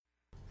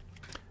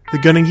the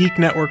Gun & Geek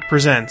Network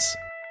presents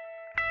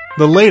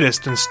the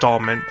latest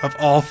installment of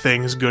All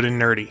Things Good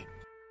and Nerdy.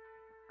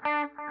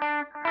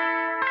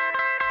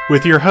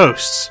 With your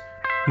hosts,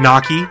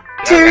 Naki.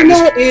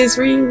 Internet is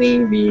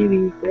really,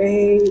 really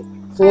great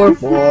for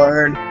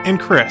porn. And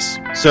Chris.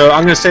 So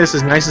I'm going to say this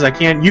as nice as I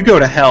can. You go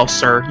to hell,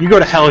 sir. You go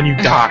to hell and you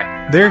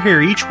die. They're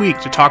here each week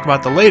to talk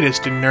about the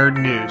latest in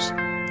nerd news.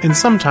 And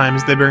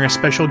sometimes they bring a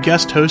special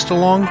guest host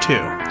along,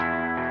 too.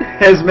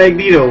 As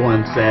Magneto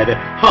once said,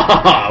 "Ha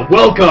ha ha,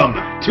 welcome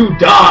to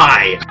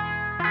die!"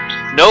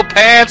 No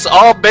pants,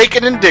 all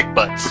bacon and dick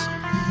butts.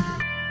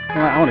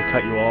 I want to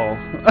cut you all.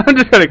 I'm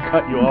just going to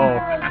cut you all.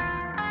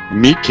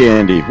 Meat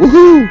candy.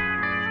 Woohoo!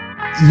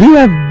 You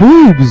have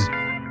boobs!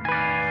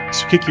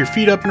 So kick your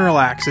feet up and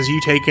relax as you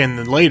take in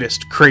the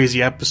latest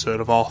crazy episode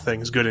of All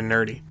Things Good and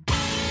Nerdy.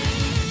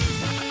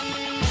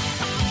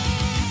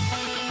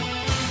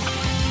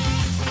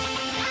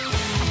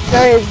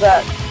 Stories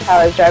about how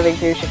I was driving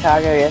through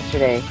Chicago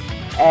yesterday,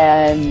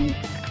 and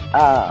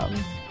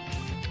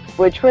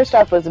which first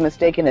off was a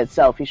mistake in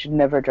itself. You should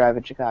never drive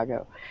in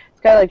Chicago.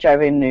 It's kind of like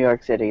driving in New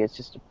York City. It's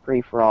just a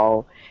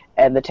free-for-all,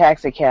 and the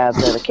taxi cabs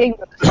are the kings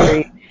of the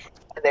street,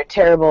 and they're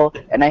terrible,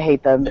 and I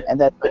hate them, and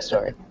that's my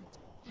story.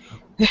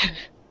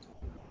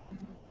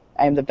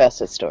 I am the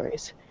best at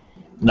stories.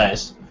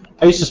 Nice.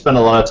 I used to spend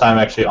a lot of time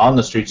actually on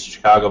the streets of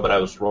Chicago, but I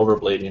was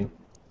rollerblading.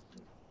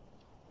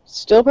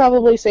 Still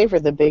probably safer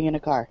than being in a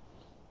car.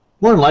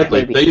 More than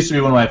likely. Maybe. That used to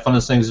be one of my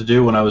funnest things to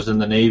do when I was in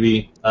the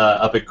Navy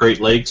up at Great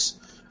Lakes.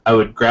 I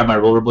would grab my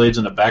rollerblades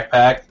in a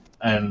backpack,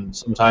 and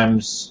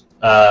sometimes,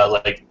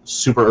 like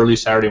super early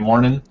Saturday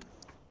morning,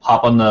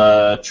 hop on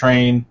the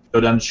train, go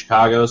down to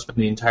Chicago, spend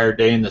the entire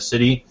day in the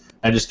city.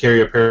 I just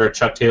carry a pair of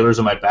Chuck Taylors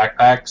in my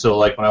backpack, so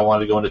like when I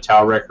wanted to go into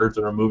Tower Records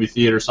or a movie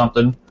theater or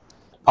something,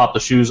 pop the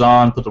shoes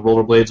on, put the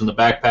rollerblades in the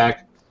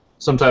backpack.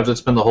 Sometimes I'd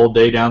spend the whole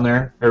day down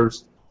there. There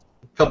was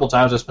a couple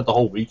times I spent the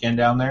whole weekend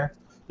down there.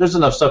 There's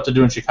enough stuff to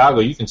do in Chicago.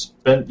 You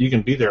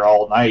can be there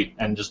all night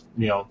and just,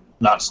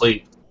 not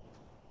sleep.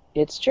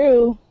 It's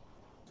true.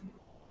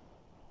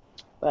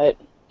 But,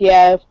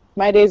 yeah,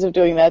 my days of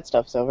doing that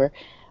stuff's over.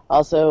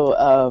 Also,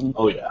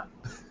 oh, yeah.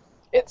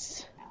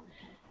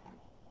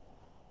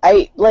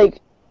 I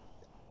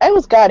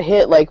almost got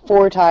hit,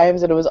 4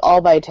 times, and it was all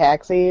by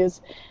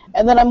taxis.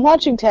 And then I'm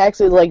watching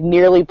taxis,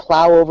 nearly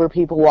plow over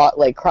people,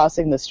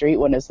 crossing the street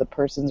when it's the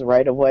person's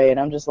right-of-way,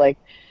 and I'm just like,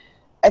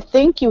 I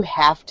think you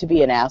have to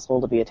be an asshole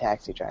to be a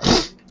taxi driver.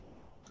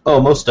 Oh,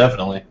 most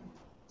definitely.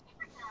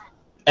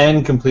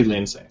 And completely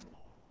insane.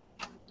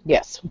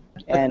 Yes.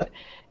 And,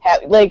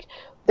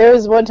 there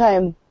was one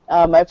time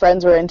my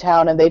friends were in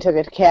town and they took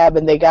a cab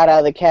and they got out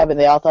of the cab and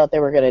they all thought they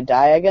were going to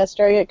die, I guess,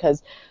 during it,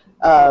 because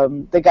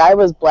the guy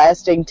was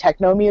blasting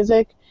techno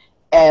music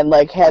and,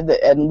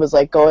 was,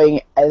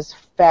 going as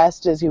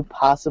fast as you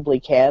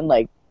possibly can,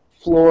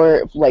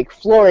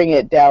 flooring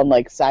it down,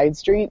 side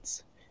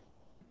streets.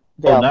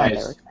 Oh,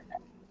 nice.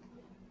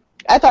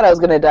 I thought I was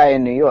going to die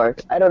in New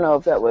York. I don't know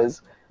if that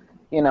was,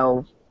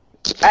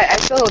 I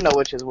still don't know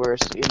which is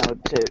worse,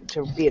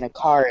 to be in a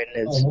car and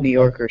it's New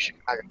York or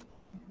Chicago.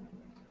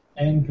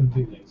 And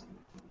completely.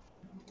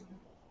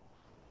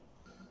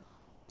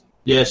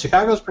 Yeah,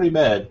 Chicago's pretty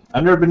bad.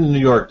 I've never been to New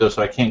York, though,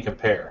 so I can't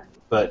compare.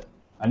 But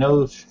I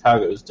know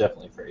Chicago is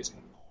definitely crazy.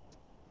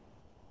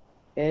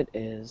 It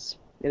is.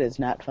 It is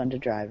not fun to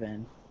drive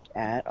in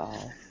at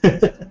all.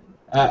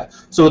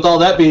 So with all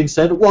that being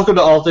said, welcome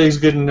to All Things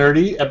Good and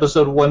Nerdy,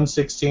 episode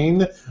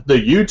 116, the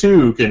You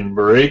Too Can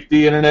Break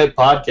the Internet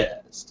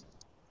podcast.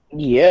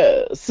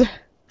 Yes.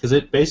 Because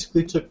it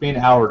basically took me an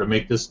hour to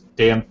make this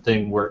damn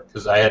thing work,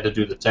 because I had to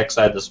do the tech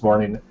side this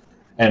morning,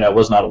 and I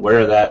was not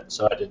aware of that,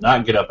 so I did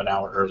not get up an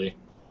hour early.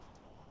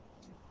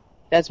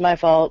 That's my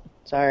fault.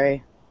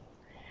 Sorry.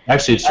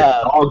 Actually, it's your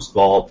dog's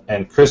fault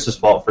and Chris's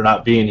fault for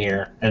not being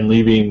here and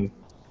leaving,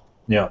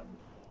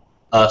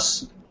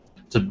 us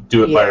to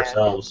do it by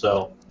ourselves,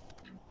 so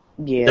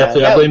yeah,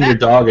 definitely I blame your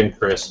dog and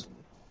Chris.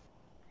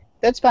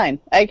 That's fine.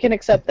 I can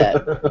accept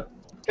that.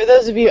 For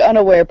those of you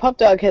unaware, Pup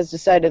Dog has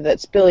decided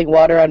that spilling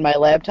water on my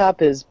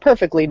laptop is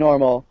perfectly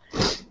normal.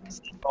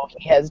 So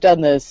he has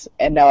done this,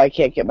 and now I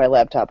can't get my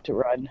laptop to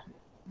run.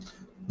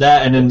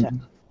 That, and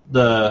then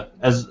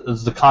as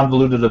the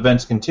convoluted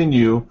events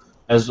continue,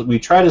 as we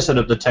try to set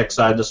up the tech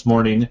side this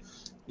morning,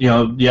 you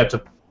have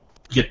to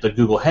get the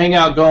Google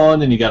Hangout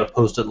going, and you got to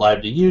post it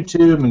live to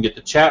YouTube, and get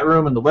the chat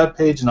room and the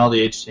webpage and all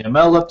the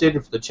HTML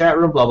updated for the chat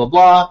room, blah, blah,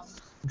 blah.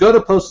 Go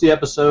to post the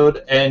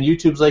episode, and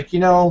YouTube's like,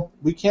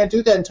 we can't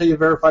do that until you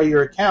verify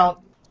your account.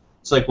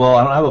 It's like, well,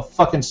 I don't have a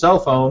fucking cell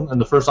phone, and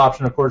the first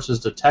option, of course,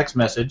 is the text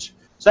message.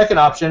 Second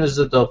option is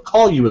that they'll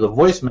call you with a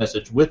voice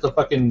message with the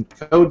fucking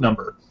code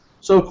number.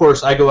 So, of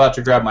course, I go out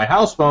to grab my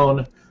house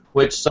phone,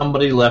 which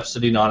somebody left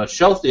sitting on a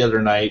shelf the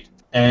other night,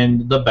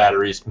 and the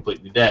battery is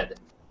completely dead.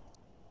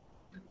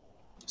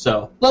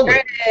 So, lovely.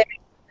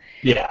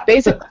 Yeah.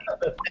 Basically,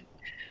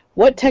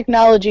 what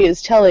technology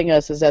is telling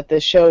us is that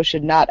this show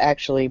should not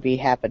actually be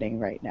happening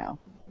right now.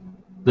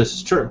 This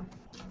is true.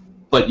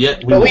 But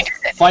yet we will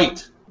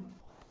fight.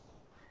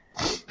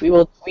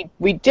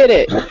 We did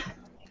it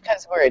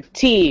Because we're a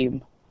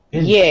team.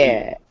 Indeed.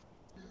 Yeah.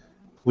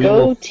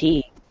 Go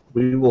team.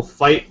 We will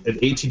fight, and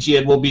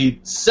ATGN will be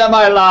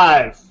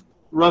semi-live,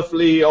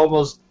 roughly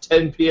almost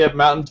 10 p.m.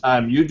 Mountain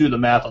Time. You do the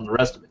math on the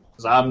rest of it,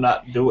 because I'm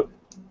not doing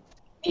it.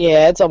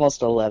 Yeah, it's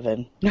almost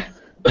 11.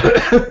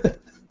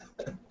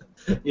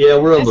 Yeah,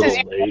 we're a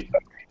little late.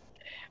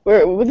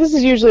 This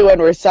is usually when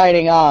we're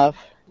signing off.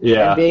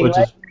 Yeah, which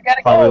is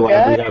probably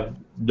why we have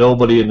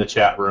nobody in the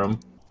chat room,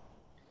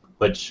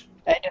 which,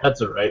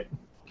 that's alright.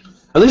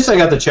 At least I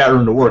got the chat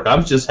room to work.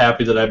 I'm just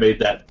happy that I made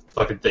that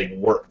fucking thing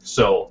work,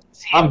 so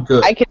I'm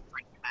good.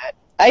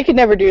 I can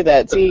never do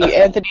that. See,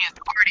 Anthony has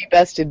already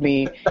bested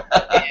me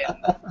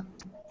in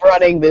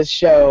running this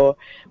show,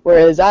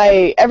 whereas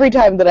every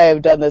time that I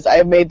have done this, I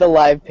have made the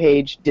live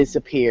page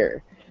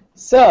disappear.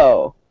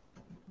 So,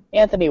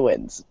 Anthony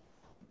wins.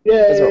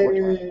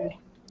 Yay!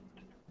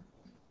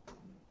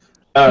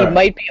 He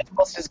might be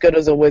almost as good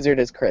as a wizard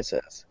as Chris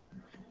is.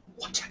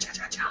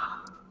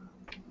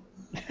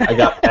 I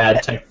got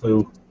bad tech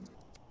foo.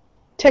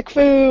 Tech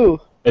foo!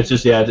 It's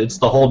just, it's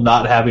the whole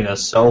not having a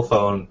cell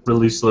phone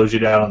really slows you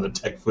down on the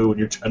tech foo when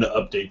you're trying to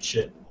update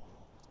shit.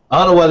 I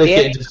don't know why they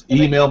can't just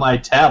email my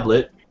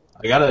tablet.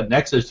 I got a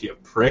Nexus, you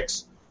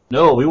pricks.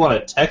 No, we want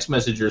to text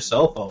message your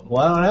cell phone.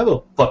 Well, I don't have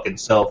a fucking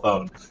cell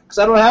phone, because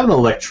I don't have an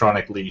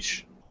electronic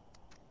leash.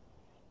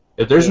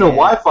 If there's no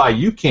Wi-Fi,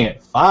 you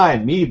can't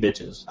find me,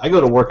 bitches. I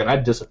go to work and I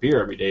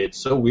disappear every day. It's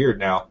so weird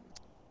now.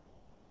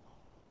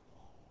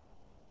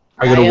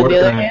 I go to work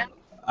and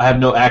I have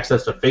no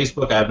access to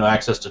Facebook. I have no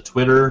access to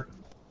Twitter.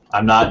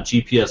 I'm not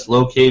GPS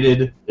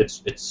located.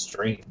 It's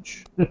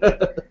strange.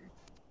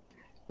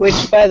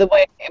 Which, by the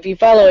way, if you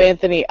follow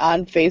Anthony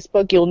on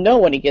Facebook, you'll know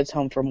when he gets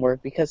home from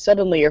work, because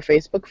suddenly your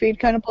Facebook feed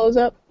kind of blows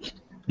up.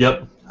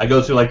 Yep. I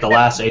go through like the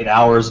last 8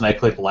 hours and I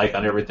click like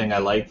on everything I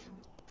like.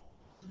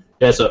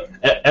 Yeah, so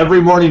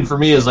every morning for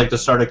me is like to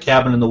start a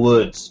cabin in the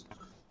woods.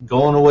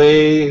 Going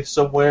away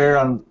somewhere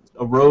on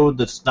a road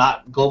that's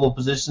not global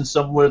position,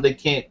 somewhere they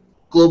can't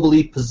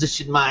globally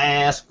position my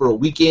ass for a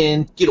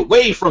weekend. Get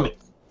away from it.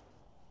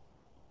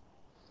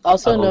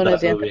 Also known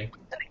as Anthony in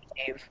the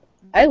Cave.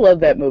 I love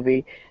that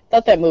movie.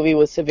 Thought that movie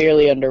was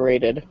severely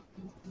underrated.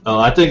 Oh,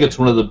 I think it's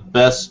one of the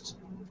best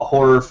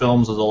horror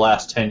films of the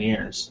last 10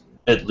 years,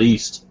 at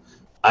least.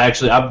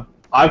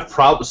 I've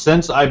probably,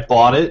 since I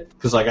bought it,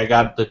 because like I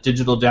got the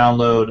digital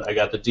download, I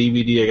got the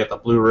DVD, I got the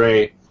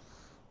Blu-ray.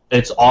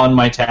 It's on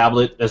my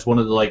tablet as one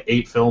of the like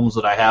 8 films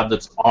that I have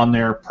that's on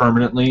there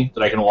permanently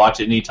that I can watch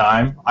at any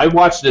time. I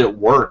watched it at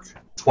work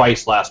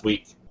twice last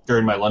week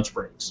during my lunch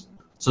breaks.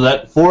 So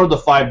that 4 of the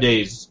 5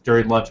 days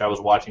during lunch, I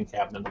was watching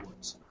Cabin in the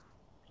Woods.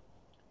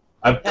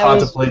 I've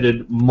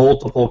contemplated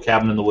multiple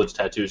Cabin in the Woods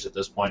tattoos at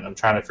this point. I'm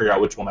trying to figure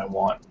out which one I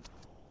want.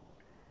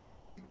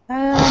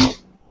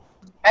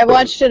 I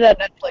watched it on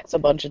Netflix a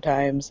bunch of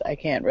times. I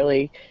can't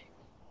really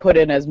put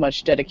in as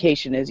much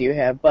dedication as you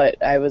have,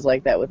 but I was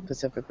like that with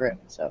Pacific Rim.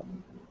 So.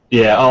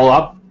 Yeah,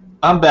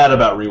 I'm bad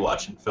about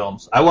rewatching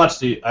films. I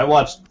watched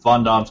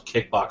Von Damme's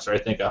Kickboxer, I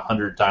think,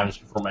 100 times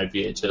before my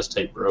VHS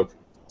tape broke.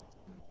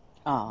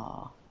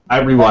 Aww.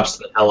 I rewatched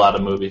the hell out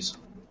of movies.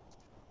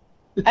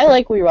 I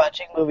like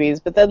rewatching movies,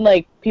 but then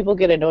like people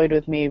get annoyed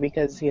with me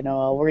because, you know,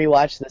 I'll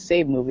rewatch the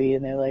same movie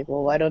and they're like,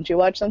 well, why don't you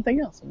watch something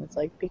else? And it's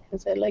like,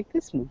 because I like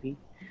this movie.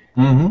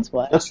 Mm-hmm. That's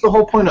why. That's the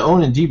whole point of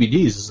owning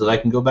DVDs, is that I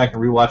can go back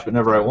and rewatch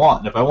whenever I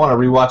want. And if I want to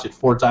rewatch it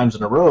 4 times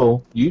in a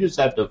row, you just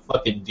have to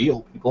fucking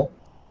deal, people.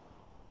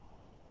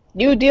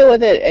 You deal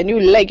with it, and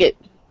you like it.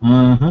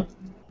 Mm-hmm.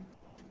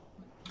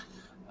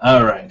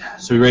 All right.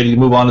 So we ready to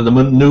move on to the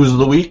news of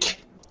the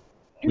week?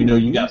 We know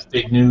you got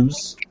big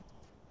news.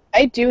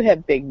 I do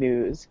have big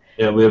news.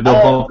 Yeah, we have no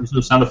bumpers, no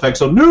sound effects,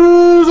 so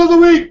news of the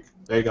week!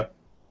 There you go.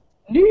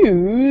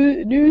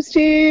 News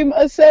team,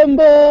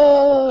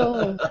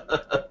 assemble!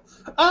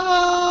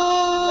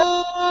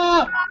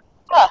 Ah!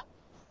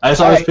 I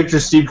just always picture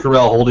Steve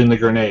Carell holding the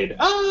grenade.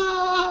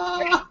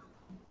 Ah!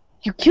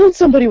 You killed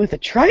somebody with a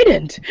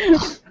trident!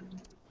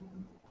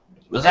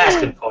 Was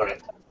asking for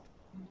it.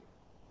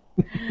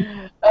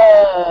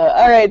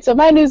 Alright, so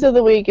my news of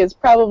the week is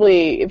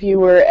probably, if you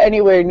were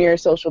anywhere near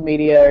social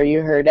media or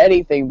you heard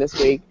anything this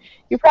week,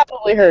 you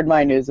probably heard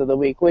my news of the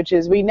week, which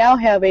is we now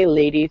have a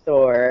Lady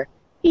Thor.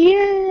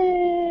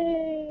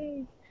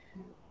 Yay!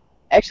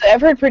 Actually,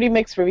 I've heard pretty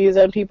mixed reviews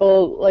on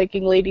people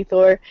liking Lady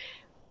Thor.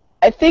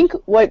 I think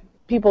what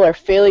people are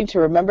failing to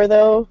remember,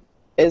 though,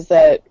 is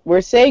that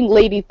we're saying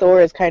Lady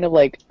Thor is kind of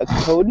like a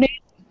code name,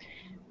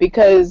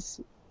 because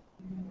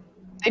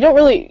they don't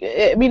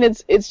really... I mean,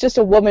 it's just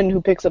a woman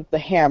who picks up the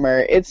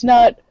hammer. It's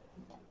not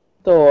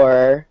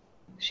Thor.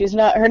 She's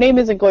not... Her name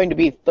isn't going to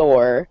be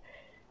Thor.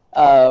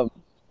 Well,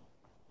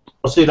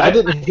 see, I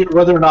didn't hear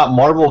whether or not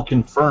Marvel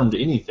confirmed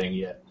anything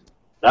yet.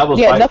 That was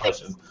my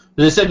question.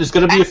 They said it's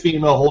going to be a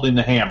female holding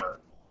the hammer,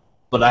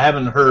 but I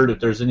haven't heard if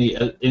there's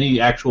any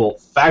actual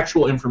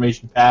factual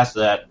information past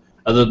that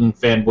other than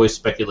fanboy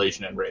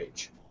speculation and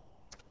rage.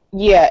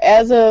 Yeah,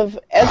 as of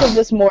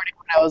this morning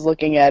when I was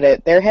looking at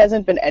it, there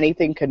hasn't been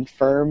anything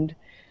confirmed.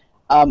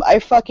 I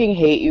fucking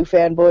hate you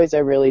fanboys, I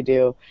really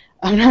do.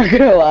 I'm not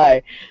gonna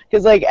lie,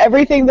 because like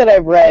everything that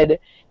I've read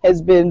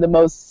has been the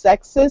most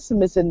sexist,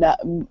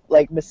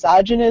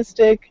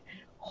 misogynistic,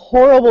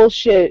 horrible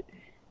shit.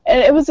 And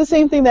it was the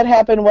same thing that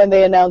happened when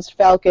they announced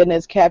Falcon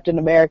as Captain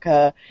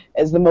America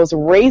as the most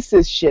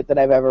racist shit that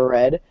I've ever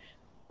read.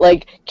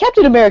 Like,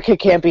 Captain America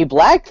can't be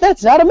black.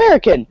 That's not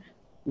American.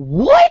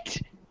 What?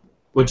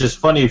 Which is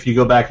funny if you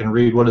go back and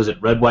read, what is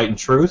it, Red, White, and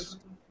Truth?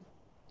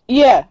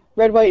 Yeah,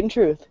 Red, White, and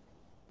Truth.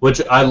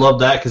 Which I love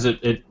that because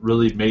it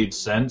really made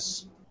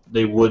sense.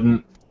 They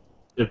wouldn't,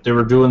 if they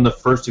were doing the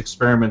first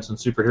experiments in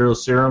superhero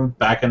serum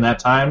back in that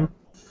time,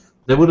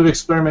 they would have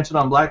experimented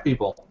on black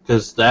people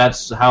because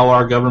that's how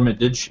our government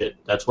did shit.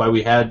 That's why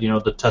we had,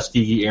 the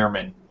Tuskegee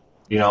Airmen.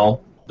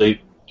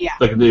 They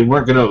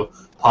weren't going to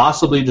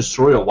possibly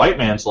destroy a white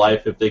man's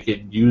life if they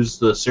could use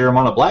the serum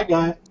on a black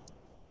guy.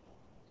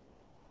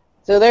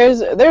 So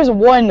there's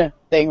one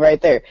thing right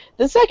there.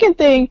 The second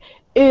thing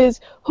is,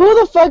 who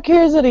the fuck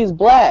cares that he's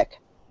black?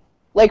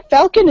 Like,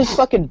 Falcon is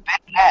fucking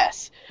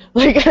badass.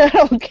 Like, I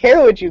don't care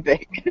what you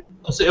think.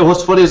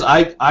 What's funny is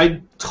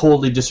I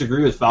totally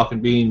disagree with Falcon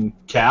being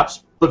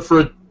Caps, but for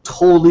a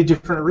totally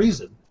different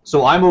reason.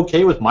 So I'm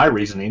okay with my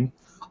reasoning.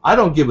 I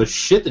don't give a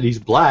shit that he's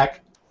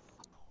black.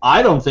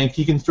 I don't think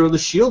he can throw the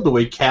shield the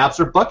way Caps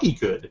or Bucky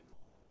could.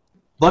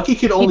 Bucky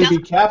could only be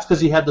Caps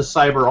because he had the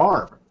cyber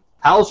arm.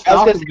 How's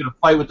Falcon going to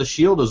fight with the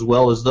shield as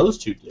well as those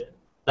two did?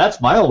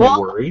 That's my only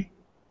worry.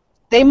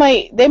 They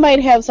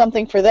might have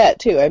something for that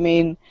too. I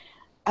mean,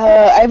 I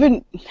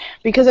haven't,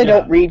 because I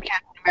don't read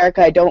Captain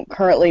America, I don't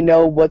currently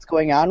know what's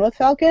going on with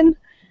Falcon.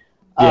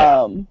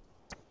 Yeah.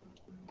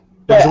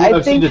 But what I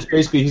I've seen is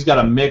basically he's got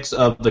a mix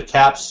of the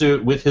Cap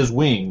suit with his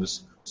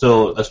wings.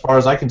 So as far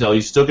as I can tell,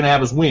 he's still going to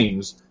have his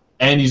wings,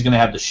 and he's going to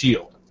have the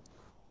shield.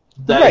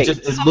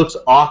 It looks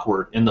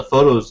awkward in the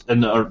photos, in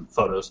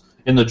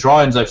the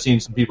drawings I've seen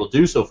some people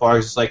do so far.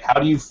 It's just like, how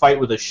do you fight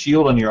with a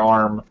shield on your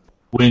arm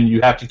when you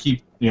have to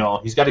keep,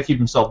 he's got to keep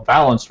himself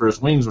balanced for his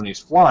wings when he's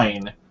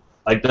flying.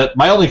 Like that.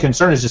 My only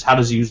concern is just how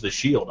does he use the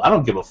shield? I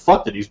don't give a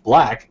fuck that he's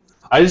black.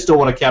 I just don't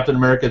want a Captain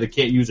America that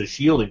can't use a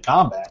shield in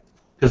combat,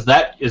 because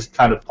that is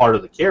kind of part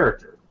of the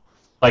character.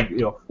 Like,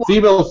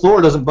 female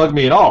Thor doesn't bug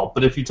me at all,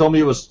 but if you told me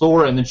it was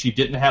Thor and then she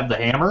didn't have the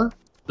hammer,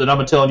 then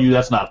I'm telling you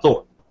that's not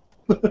Thor.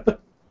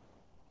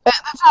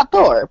 That's not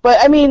Thor.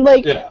 But I mean,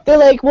 they're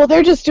like, well,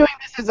 they're just doing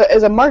this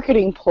as a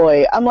marketing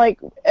ploy. I'm like,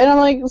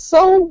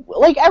 so,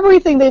 like,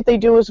 everything that they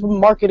do is a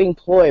marketing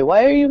ploy.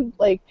 Why are you,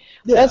 like,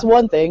 that's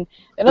one thing.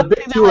 Another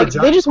thing,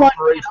 they just want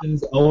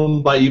corporations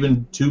owned by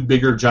even two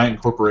bigger giant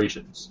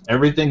corporations.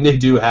 Everything they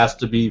do has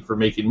to be for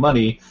making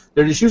money.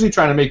 They're just usually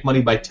trying to make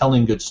money by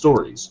telling good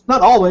stories.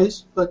 Not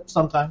always, but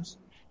sometimes.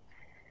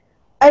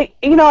 I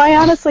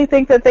honestly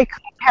think that they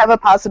could have a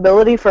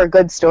possibility for a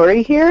good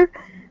story here.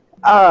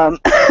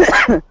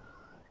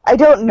 I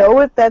don't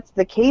know if that's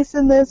the case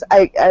in this.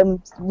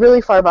 I'm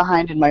really far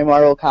behind in my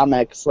Marvel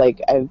comics.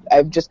 Like,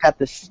 I've just got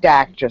this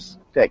stack just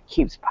that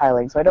keeps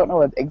piling, so I don't know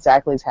what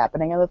exactly is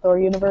happening in the Thor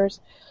universe.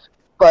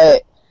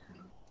 But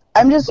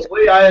I'm just... The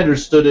way I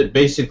understood it,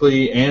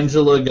 basically,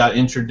 Angela got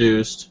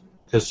introduced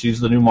because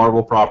she's the new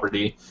Marvel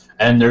property,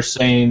 and they're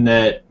saying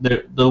that...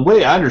 The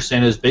way I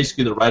understand it is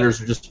basically the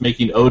writers are just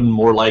making Odin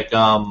more like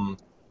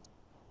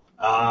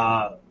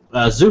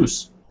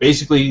Zeus.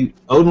 Basically,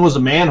 Odin was a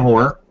man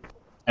whore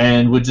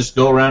and would just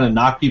go around and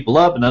knock people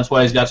up, and that's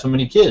why he's got so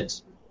many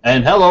kids.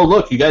 And hello,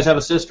 look, you guys have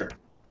a sister.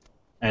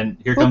 And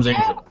here comes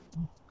Angela.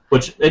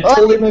 Which, it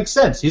totally makes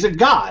sense. He's a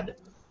god.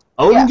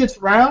 Odin gets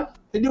around.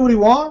 They do what he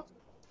wants.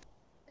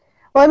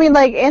 Well, I mean,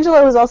 like,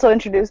 Angela was also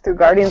introduced through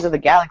Guardians of the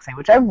Galaxy,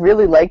 which I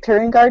really liked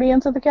her in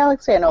Guardians of the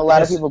Galaxy. I know a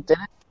lot of people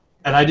didn't.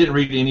 And I didn't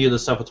read any of the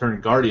stuff with her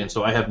in Guardians,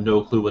 so I have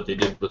no clue what they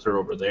did with her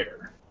over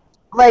there.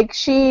 Like,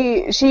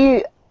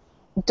 she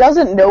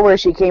doesn't know where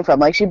she came from.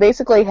 Like, she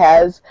basically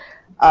has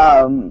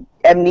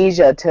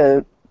amnesia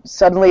to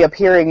suddenly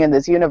appearing in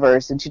this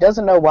universe, and she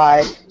doesn't know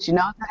why. She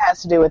knows it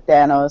has to do with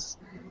Thanos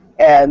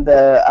and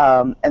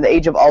the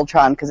Age of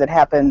Ultron, because it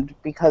happened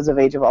because of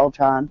Age of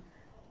Ultron.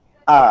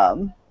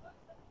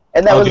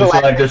 And that was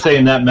like they're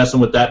saying that messing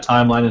with that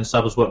timeline and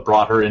stuff is what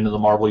brought her into the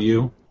Marvel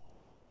U.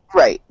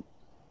 Right.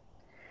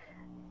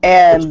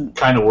 And which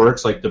kind of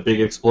works. Like the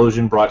big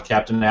explosion brought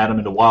Captain Atom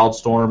into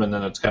Wildstorm, and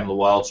then it's kind of the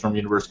Wildstorm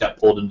universe got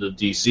pulled into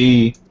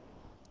DC.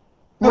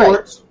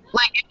 Works.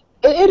 Like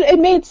it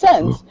made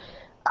sense.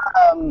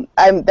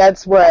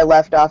 That's where I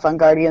left off on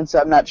Guardians, so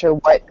I'm not sure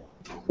what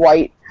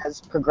quite has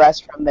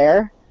progressed from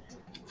there.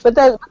 But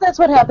that's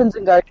what happens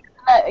in Guardians.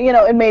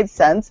 It made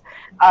sense.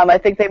 I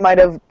think they might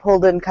have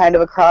pulled in kind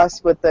of a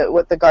cross with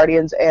the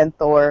Guardians and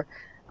Thor,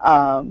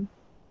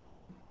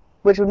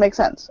 which would make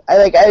sense.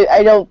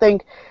 I don't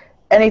think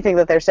anything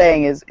that they're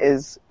saying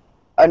is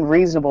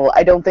unreasonable.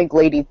 I don't think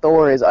Lady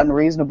Thor is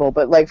unreasonable,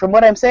 but like from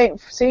what I'm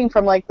seeing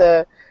from like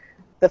the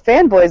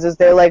fanboys is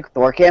they're like,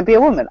 Thor can't be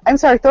a woman. I'm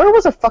sorry, Thor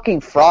was a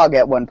fucking frog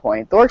at one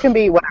point. Thor can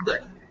be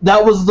whatever.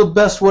 That was the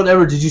best one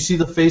ever. Did you see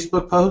the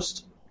Facebook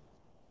post?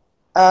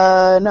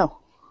 No.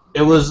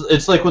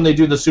 It's like when they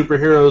do the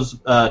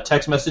superheroes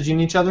text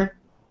messaging each other.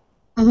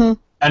 Mm-hmm.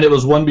 And it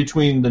was one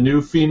between the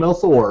new female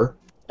Thor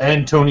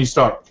and Tony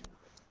Stark.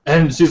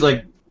 And she's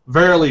like,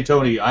 verily,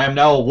 Tony, I am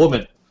now a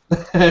woman.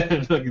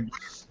 And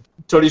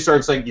Tony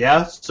Stark's like,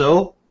 yeah,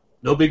 so?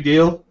 No big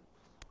deal.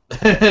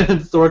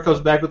 And Thor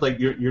comes back with, like,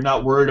 you're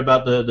not worried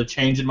about the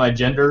change in my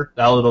gender,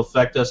 how it'll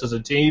affect us as a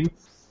team?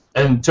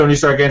 And Tony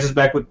Stark answers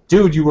back with,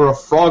 dude, you were a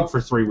frog for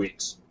 3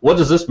 weeks. What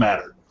does this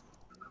matter?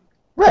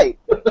 Right.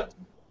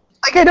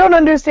 Like, I don't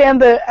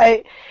understand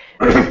I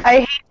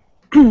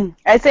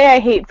say I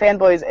hate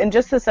fanboys in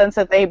just the sense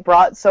that they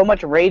brought so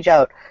much rage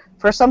out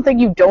for something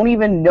you don't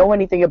even know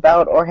anything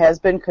about or has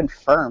been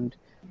confirmed.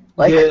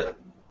 Like, yeah.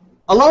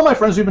 A lot of my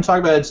friends we've been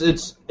talking about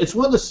it's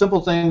one of the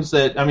simple things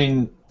that, I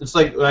mean, it's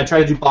like when I try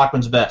to do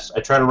Bachman's Best.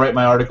 I try to write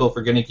my article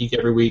for Gonna Geek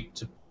every week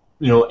to,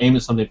 aim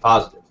at something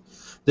positive.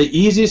 The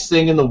easiest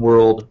thing in the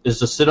world is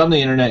to sit on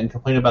the internet and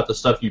complain about the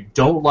stuff you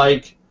don't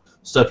like,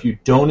 stuff you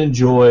don't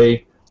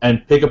enjoy,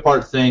 and pick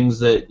apart things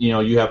that,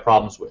 you have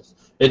problems with.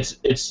 It's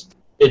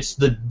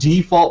the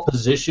default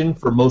position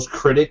for most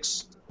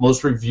critics,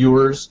 most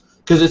reviewers,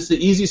 because it's the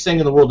easiest thing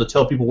in the world to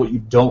tell people what you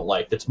don't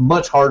like. It's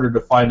much harder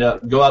to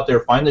go out there,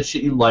 find the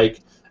shit you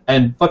like,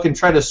 and fucking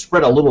try to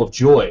spread a little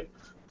joy.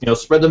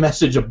 Spread the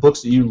message of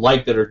books that you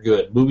like that are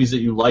good, movies that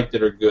you like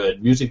that are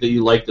good, music that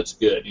you like that's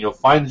good.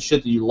 Find the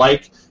shit that you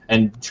like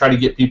and try to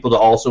get people to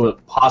also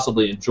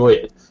possibly enjoy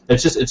it.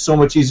 It's so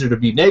much easier to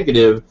be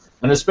negative,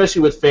 and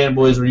especially with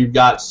fanboys where you've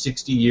got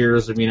 60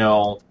 years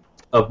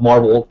of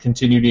Marvel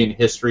continuity in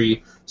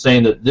history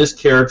saying that this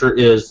character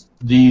is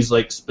these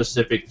like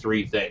specific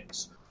 3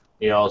 things.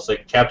 It's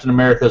like Captain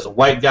America is a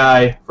white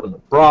guy from the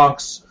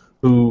Bronx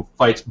who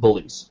fights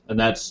bullies, and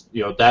that's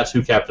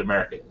who Captain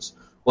America is.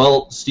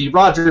 Well, Steve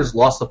Rogers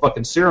lost the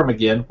fucking serum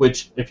again,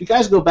 which, if you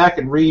guys go back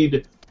and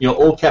read,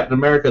 old Captain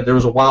America, there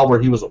was a while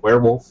where he was a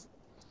werewolf.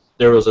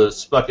 There was a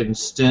fucking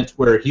stint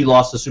where he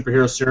lost the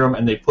superhero serum,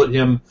 and they put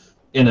him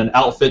in an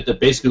outfit that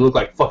basically looked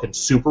like fucking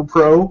Super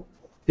Pro.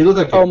 He looked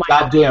like a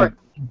goddamn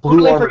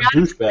blue-armored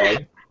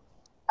douchebag.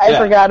 I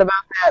forgot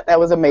about that. That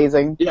was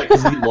amazing. Yeah,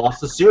 because he lost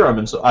the serum,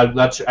 and so I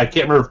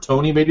can't remember if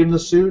Tony made him the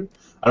suit.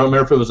 I don't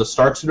remember if it was a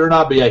Stark suit or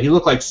not, but yeah, he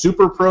looked like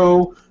Super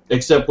Pro,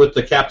 except with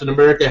the Captain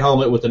America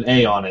helmet with an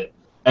A on it.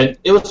 And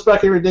it was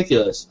fucking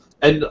ridiculous.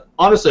 And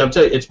honestly, I'm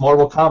telling you, it's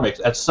Marvel Comics.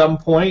 At some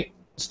point,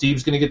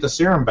 Steve's going to get the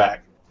serum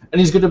back,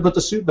 and he's going to put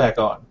the suit back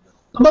on.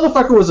 The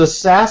motherfucker was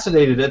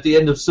assassinated at the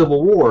end of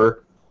Civil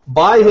War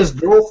by his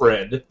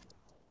girlfriend,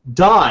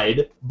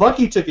 died,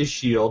 Bucky took his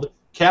shield,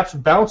 Cap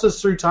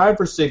bounces through time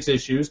for 6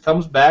 issues,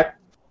 comes back,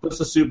 puts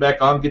the suit back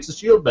on, gets the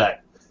shield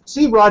back.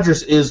 Steve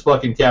Rogers is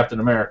fucking Captain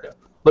America.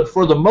 But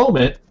for the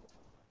moment,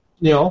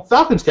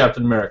 Falcon's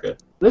Captain America.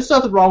 There's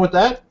nothing wrong with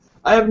that.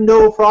 I have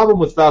no problem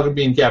with Falcon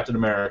being Captain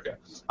America.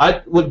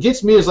 What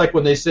gets me is like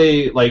when they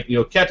say, like,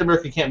 Captain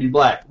America can't be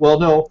black. Well,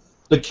 no,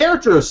 the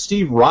character of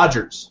Steve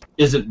Rogers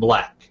isn't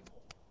black.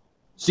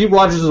 Steve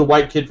Rogers is a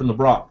white kid from the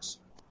Bronx.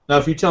 Now,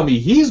 if you tell me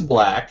he's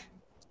black,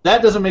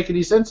 that doesn't make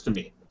any sense to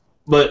me.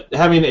 But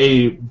having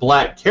a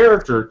black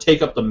character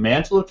take up the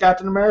mantle of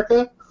Captain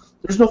America,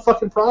 there's no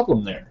fucking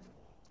problem there.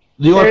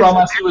 The only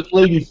problem I see with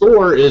Lady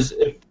Thor is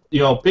if,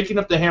 picking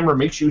up the hammer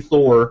makes you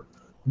Thor,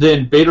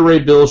 then Beta Ray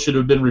Bill should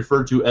have been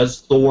referred to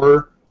as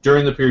Thor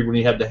during the period when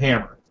he had the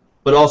hammer.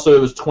 But also, it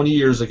was 20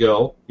 years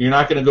ago. You're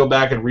not going to go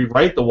back and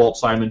rewrite the Walt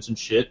Simons and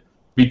shit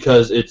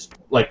because it's,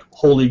 like,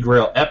 Holy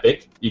Grail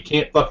epic. You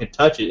can't fucking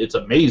touch it. It's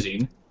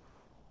amazing.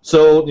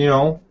 So,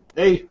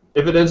 hey,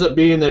 if it ends up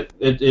being that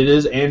it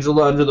is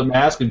Angela under the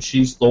mask and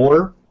she's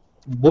Thor,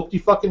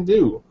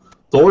 whoop-de-fucking-do.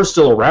 Thor's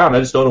still around. I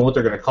just don't know what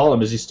they're going to call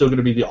him. Is he still going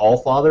to be the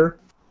Allfather?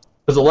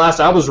 Because the last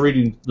I was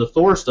reading the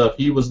Thor stuff,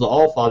 he was the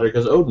Allfather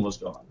because Odin was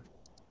gone.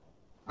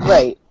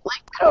 Right.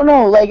 Like, I don't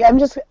know. Like, I'm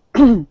just...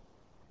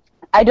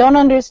 I don't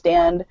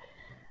understand.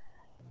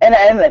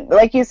 And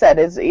like you said,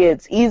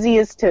 it's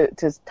easiest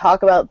to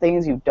talk about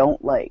things you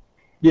don't like.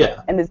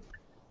 Yeah. And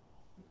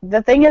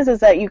the thing is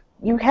that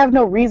you have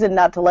no reason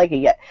not to like it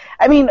yet.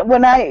 I mean,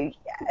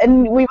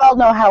 and we all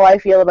know how I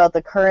feel about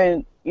the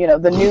current, the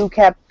new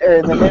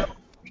the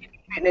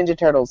new Ninja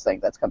Turtles thing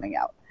that's coming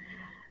out.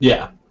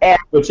 Yeah. And,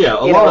 which, yeah,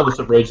 a lot of us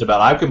have raged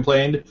about. I've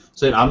complained,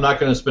 saying I'm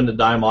not going to spend a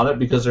dime on it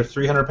because they're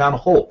 300-pound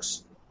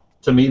Hulks.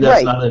 To me,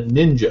 that's not a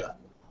ninja.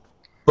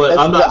 But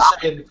I'm not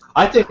saying...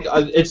 I think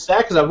it's sad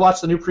because I've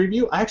watched the new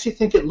preview. I actually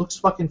think it looks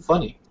fucking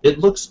funny. It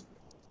looks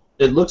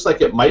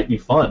like it might be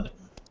fun.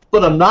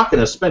 But I'm not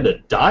going to spend a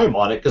dime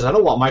on it because I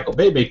don't want Michael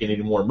Bay making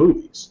any more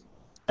movies.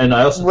 And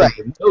I also think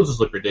their noses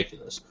look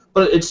ridiculous.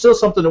 But it's still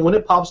something that when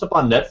it pops up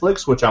on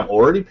Netflix, which I'm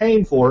already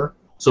paying for,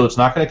 so it's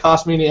not going to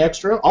cost me any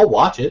extra, I'll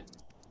watch it.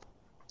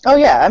 Oh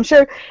yeah, I'm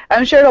sure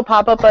it'll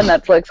pop up on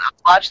Netflix.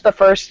 I'll watch the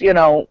first,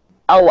 I'll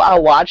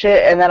watch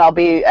it and then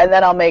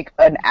I'll make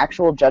an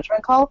actual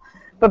judgment call.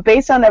 But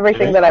based on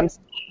everything that I'm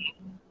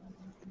seeing,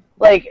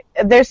 like,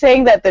 they're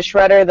saying that the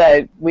shredder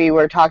that we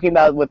were talking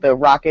about with the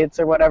rockets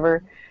or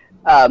whatever,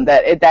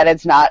 that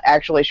it's not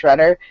actually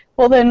Shredder.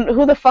 Well, then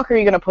who the fuck are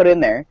you going to put in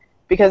there?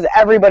 Because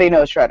everybody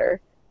knows Shredder.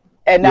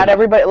 And not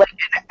everybody, like,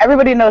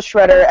 everybody knows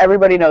Shredder,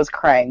 everybody knows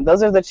Krang.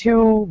 Those are the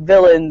two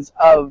villains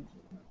of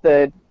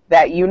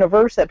that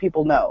universe that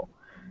people know.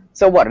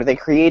 So what, are they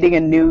creating a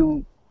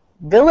new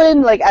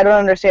villain? Like, I don't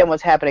understand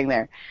what's happening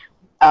there.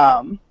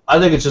 I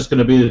think it's just going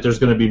to be that there's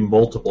going to be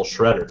multiple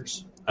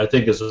Shredders. I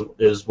think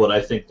is what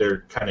I think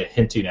they're kind of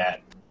hinting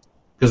at.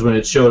 Because when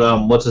it showed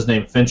what's his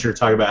name, Fincher,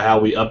 talking about how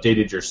we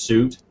updated your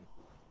suit,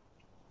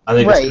 I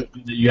think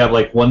it's that you have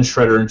like one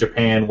Shredder in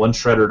Japan, one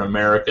Shredder in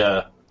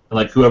America, and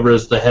like whoever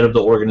is the head of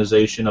the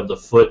organization of the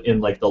Foot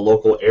in like the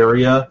local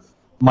area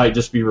might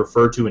just be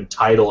referred to in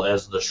title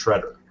as the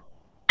Shredder.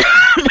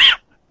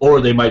 Or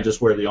they might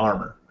just wear the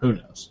armor. Who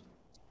knows?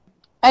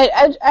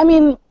 I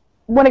mean,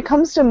 when it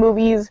comes to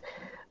movies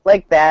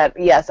like that,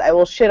 yes, I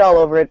will shit all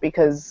over it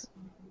because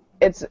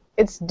it's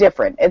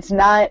different. It's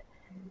not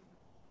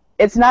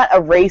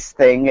a race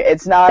thing.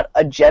 It's not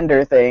a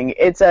gender thing.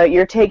 It's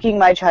you're taking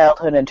my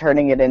childhood and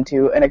turning it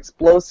into an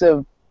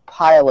explosive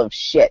pile of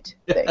shit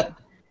thing.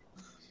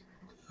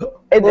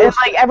 It's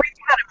like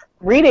everything that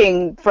I'm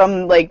reading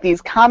from like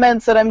these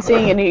comments that I'm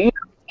seeing, and you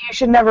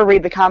should never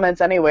read the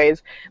comments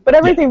anyways, but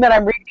everything that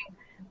I'm reading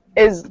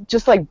is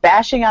just like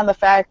bashing on the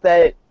fact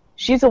that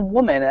she's a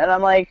woman, and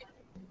I'm like,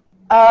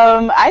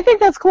 I think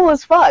that's cool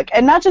as fuck,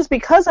 and not just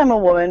because I'm a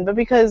woman, but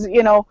because,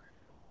 you know,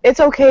 it's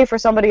okay for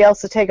somebody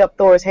else to take up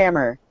Thor's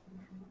hammer,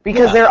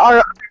 because there are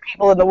other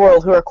people in the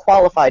world who are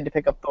qualified to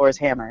pick up Thor's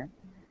hammer.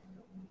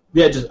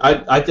 Yeah,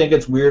 I think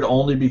it's weird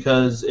only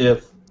because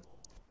if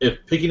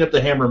picking up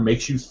the hammer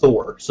makes you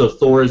Thor, so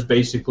Thor is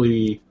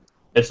basically,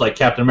 it's like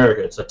Captain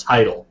America, it's a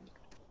title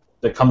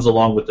that comes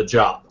along with the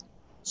job.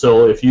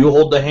 So if you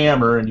hold the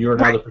hammer and you are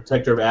now the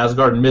protector of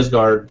Asgard and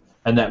Midgard,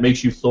 and that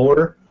makes you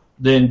Thor,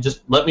 then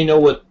just let me know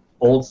what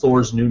old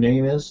Thor's new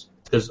name is,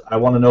 because I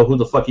want to know who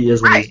the fuck he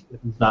is when he's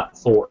not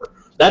Thor.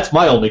 That's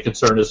my only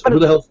concern, is who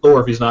the hell's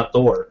Thor if he's not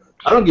Thor?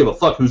 I don't give a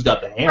fuck who's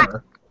got the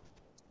hammer.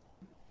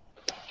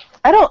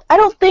 I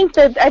don't think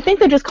that. I think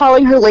they're just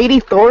calling her Lady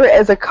Thor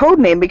as a code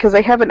name because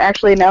they haven't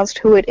actually announced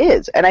who it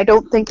is, and I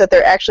don't think that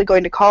they're actually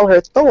going to call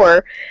her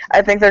Thor.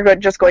 I think they're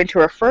just going to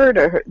refer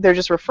to her. They're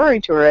just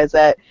referring to her as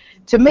that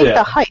to make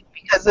the hype,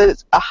 because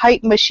it's a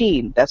hype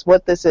machine. That's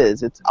what this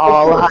is. It's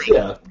all hype.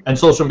 Yeah, and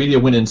social media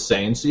went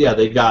insane. So yeah,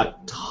 they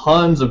got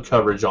tons of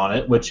coverage on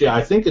it. Which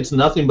I think it's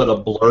nothing but a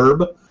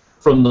blurb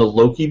from the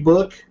Loki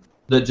book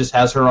that just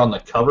has her on the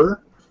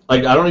cover.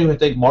 Like, I don't even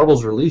think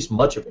Marvel's released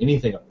much of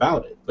anything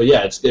about it. But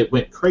yeah, it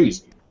went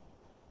crazy.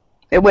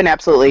 It went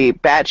absolutely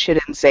batshit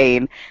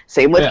insane.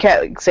 Same with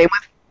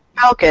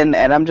Falcon,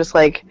 and I'm just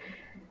like,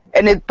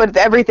 but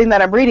everything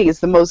that I'm reading is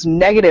the most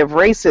negative,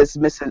 racist,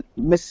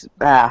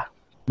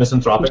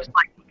 misanthropic.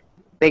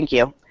 Thank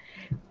you.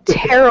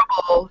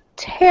 Terrible,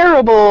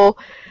 terrible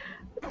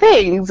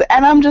things,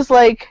 and I'm just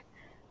like,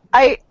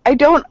 I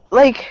don't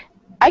like.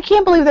 I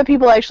can't believe that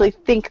people actually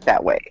think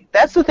that way.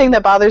 That's the thing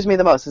that bothers me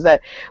the most, is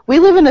that we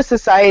live in a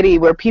society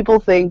where people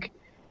think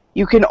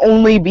you can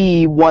only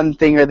be one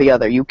thing or the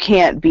other. You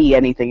can't be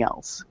anything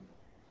else.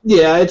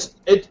 Yeah,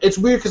 it's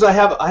weird because I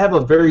have a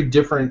very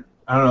different,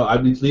 I don't know,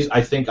 at least I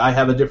think I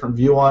have a different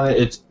view on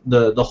it. It's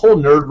the whole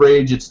nerd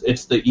rage,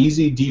 it's the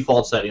easy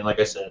default setting,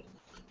 like I said.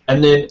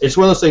 And then it's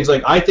one of those things,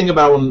 like, I think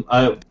about when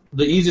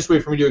the easiest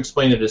way for me to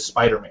explain it is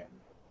Spider-Man.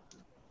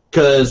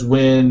 Because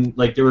when,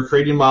 like, they were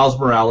creating Miles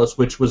Morales,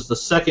 which was the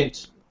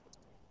second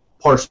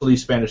partially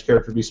Spanish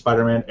character to be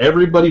Spider-Man,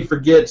 everybody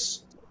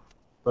forgets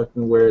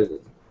fucking where is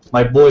it?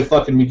 My boy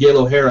fucking Miguel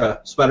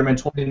O'Hara, Spider-Man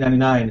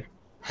 2099,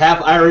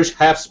 half Irish,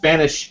 half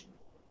Spanish.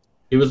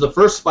 He was the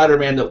first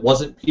Spider-Man that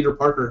wasn't Peter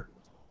Parker.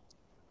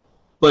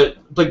 But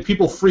like,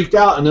 people freaked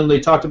out, and then they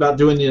talked about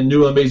doing the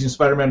new Amazing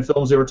Spider-Man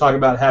films. They were talking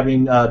about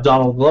having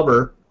Donald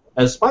Glover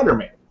as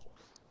Spider-Man.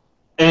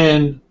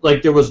 And,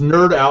 like, there was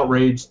nerd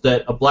outrage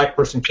that a black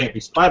person can't be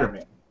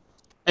Spider-Man.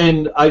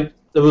 And I,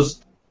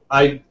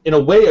 in a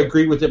way,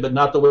 agreed with it, but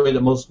not the way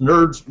that most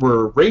nerds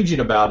were raging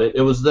about it.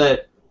 It was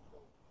that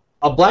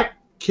a black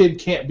kid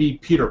can't be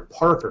Peter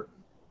Parker.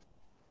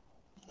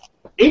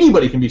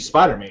 Anybody can be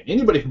Spider-Man.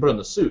 Anybody can put on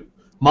the suit.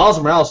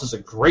 Miles Morales is a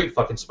great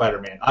fucking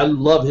Spider-Man. I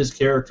love his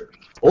character.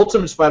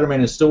 Ultimate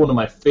Spider-Man is still one of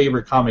my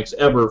favorite comics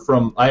ever.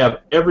 I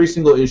have every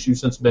single issue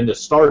since Bendis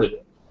started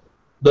it.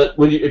 But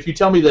if you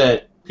tell me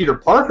that Peter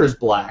Parker's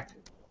black,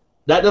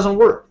 that doesn't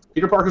work.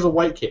 Peter Parker's a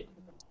white kid.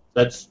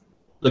 That's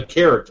the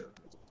character.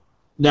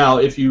 Now,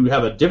 if you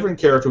have a different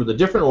character with a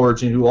different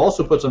origin who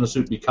also puts on a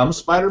suit, becomes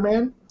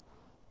Spider-Man,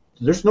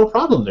 there's no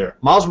problem there.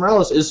 Miles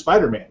Morales is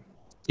Spider-Man.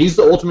 He's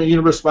the Ultimate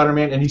Universe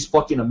Spider-Man, and he's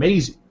fucking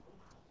amazing.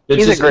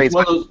 He's a great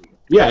Spider-Man.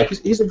 Yeah,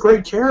 he's a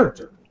great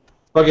character.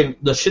 Fucking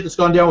the shit that's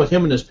gone down with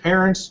him and his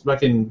parents,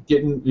 fucking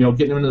getting him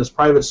into this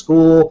private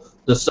school,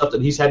 the stuff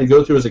that he's had to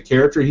go through as a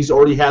character. He's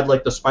already had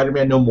like the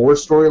Spider-Man No More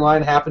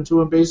storyline happen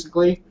to him,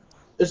 basically.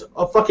 It's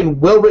a fucking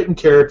well-written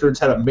character. It's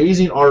had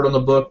amazing art on the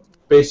book,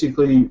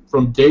 basically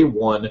from day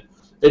one.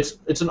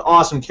 It's an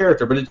awesome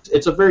character, but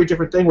it's a very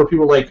different thing where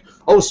people are like,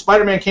 oh,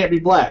 Spider-Man can't be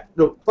black.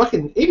 No,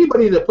 fucking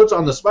anybody that puts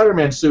on the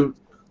Spider-Man suit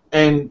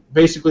and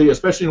basically,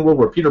 especially in a world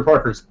where Peter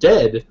Parker's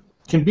dead,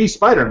 can be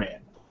Spider-Man.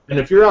 And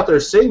if you're out there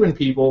saving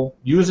people,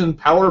 using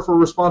power for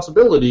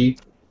responsibility,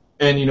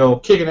 and,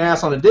 kicking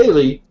ass on a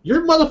daily,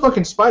 you're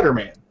motherfucking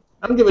Spider-Man.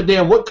 I don't give a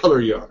damn what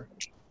color you are.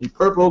 You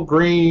purple,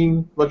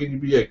 green, fucking you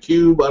be a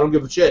cube. I don't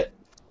give a shit.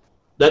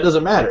 That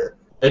doesn't matter.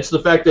 It's the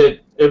fact that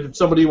if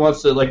somebody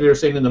wants to, like they were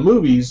saying in the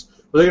movies,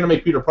 well, they're going to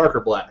make Peter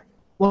Parker black.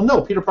 Well,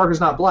 no, Peter Parker's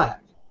not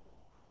black.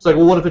 It's like,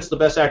 well, what if it's the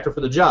best actor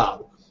for the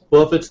job?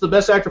 Well, if it's the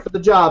best actor for the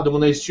job, then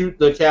when they shoot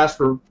the cast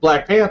for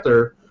Black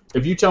Panther,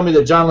 if you tell me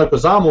that John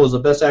Leguizamo is the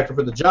best actor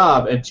for the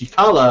job and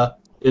T'Challa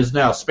is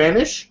now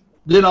Spanish,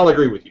 then I'll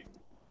agree with you.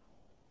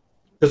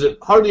 Because it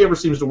hardly ever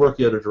seems to work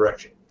the other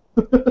direction.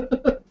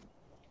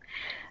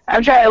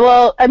 I'm trying.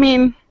 Well, I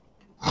mean,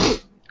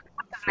 his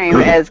name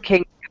as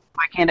King.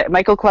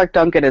 Michael Clark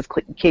Duncan as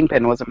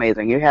Kingpin was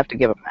amazing. You have to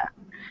give him that.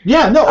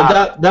 Yeah, no,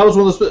 that was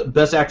one of the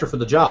best actor for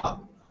the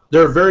job.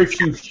 There are very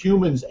few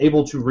humans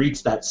able to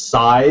reach that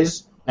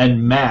size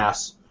and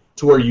mass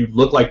to where you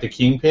look like the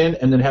Kingpin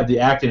and then have the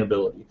acting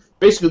ability.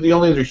 Basically, the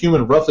only other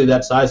human roughly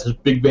that size is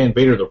Big Van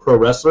Vader, the pro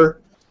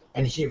wrestler,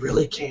 and he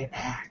really can't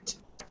act.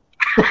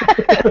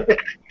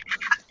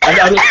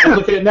 I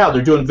look at it now.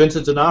 They're doing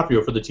Vincent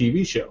D'Onofrio for the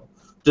TV show.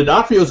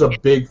 D'Onofrio's a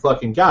big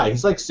fucking guy.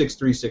 He's like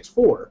 6'3",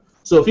 6'4".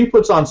 So if he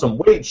puts on some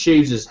weight,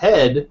 shaves his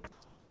head,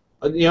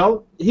 he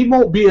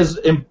won't be as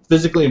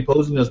physically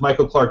imposing as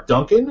Michael Clark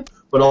Duncan,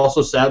 but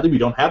also, sadly, we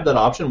don't have that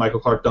option. Michael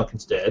Clark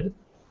Duncan's dead.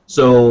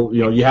 So,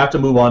 you have to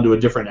move on to a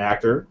different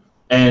actor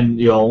and,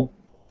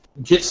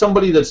 get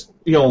somebody that's,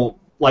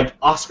 like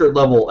Oscar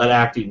level at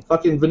acting.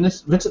 Fucking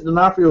Vincent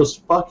D'Onofrio is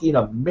fucking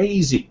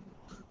amazing.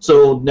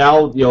 So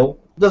now,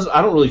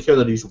 I don't really care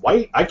that he's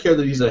white. I care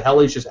that he's a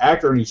hellacious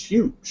actor and he's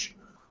huge.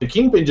 The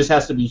Kingpin just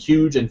has to be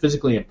huge and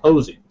physically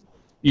imposing.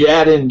 You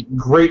add in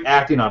great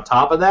acting on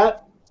top of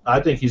that, I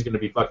think he's going to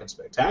be fucking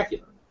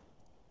spectacular.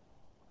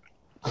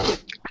 Did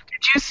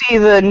you see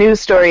the news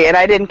story, and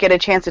I didn't get a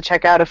chance to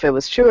check out if it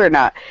was true or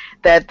not,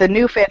 that the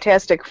new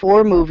Fantastic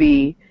Four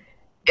movie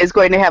is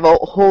going to have a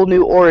whole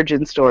new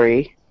origin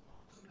story?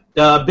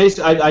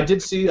 Basically, I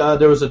did see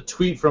there was a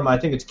tweet from, I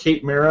think it's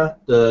Kate Mara,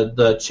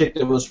 the chick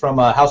that was from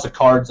House of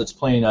Cards that's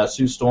playing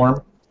Sue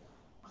Storm,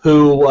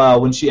 who,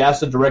 when she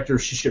asked the director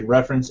if she should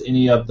reference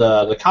any of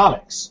the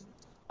comics,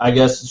 I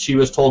guess she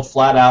was told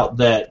flat out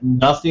that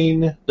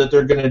nothing that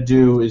they're going to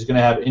do is going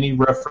to have any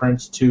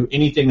reference to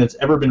anything that's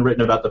ever been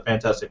written about the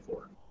Fantastic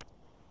Four.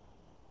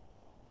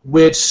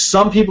 Which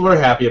some people are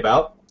happy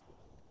about.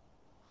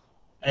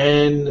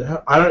 And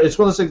it's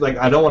one of those things, like,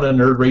 I don't want to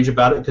nerd rage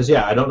about it because,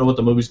 I don't know what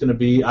the movie's going to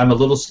be. I'm a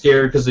little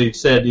scared because they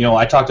said,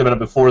 I talked about it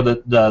before,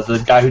 that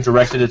the guy who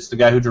directed it's the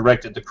guy who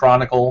directed The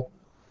Chronicle,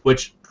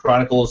 which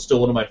Chronicle is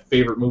still one of my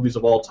favorite movies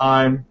of all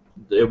time.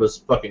 It was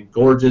fucking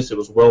gorgeous. It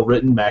was well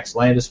written. Max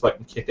Landis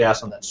fucking kicked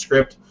ass on that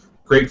script.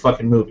 Great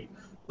fucking movie.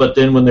 But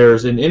then when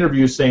there's an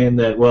interview saying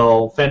that,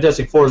 well,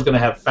 Fantastic Four is going to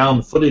have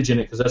found footage in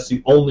it because that's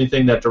the only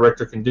thing that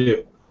director can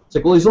do. It's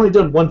like, well, he's only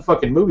done one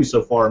fucking movie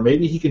so far.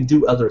 Maybe he can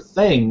do other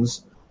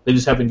things. They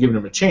just haven't given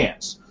him a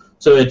chance.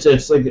 So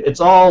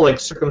it's all like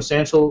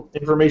circumstantial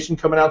information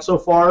coming out so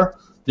far.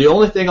 The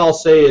only thing I'll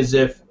say is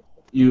if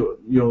you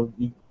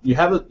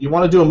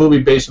want to do a movie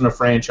based on a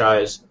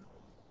franchise,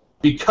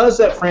 because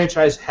that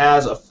franchise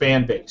has a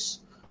fan base,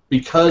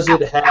 because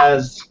it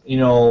has,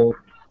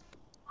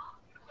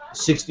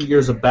 60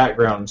 years of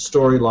background and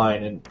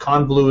storyline and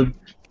convoluted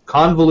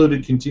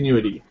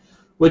continuity,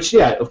 which,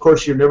 of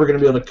course, you're never going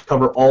to be able to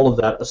cover all of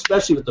that,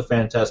 especially with the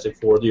Fantastic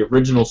Four, the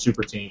original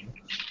super team.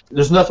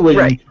 There's nothing way you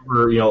can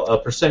cover, a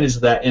percentage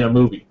of that in a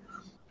movie.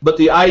 But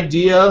the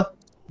idea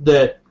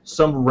that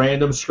some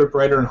random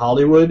scriptwriter in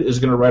Hollywood is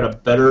going to write a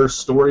better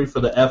story for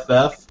the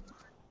FF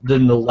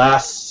than the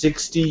last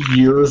 60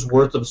 years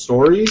worth of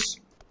stories,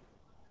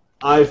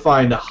 I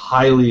find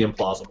highly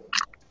implausible.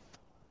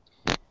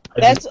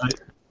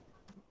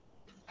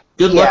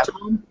 Good luck to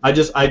them.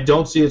 I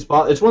don't see it's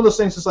one of those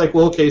things. It's like,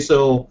 well, okay,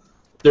 so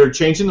they're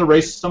changing the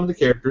race of some of the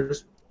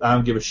characters. I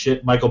don't give a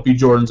shit. Michael B.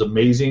 Jordan's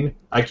amazing.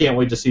 I can't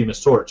wait to see him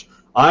as Torch.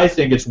 I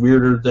think it's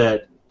weirder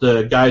that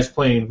the guys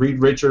playing Reed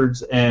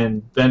Richards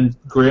and Ben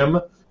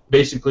Grimm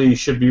basically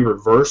should be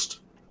reversed.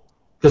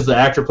 Because the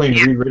actor playing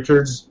Reed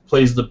Richards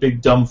plays the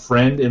big dumb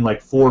friend in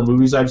like 4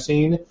 movies I've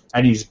seen,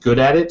 and he's good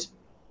at it.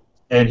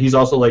 And he's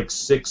also like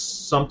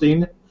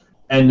 6-something.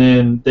 And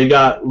then they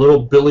got little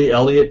Billy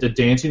Elliot, the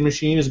dancing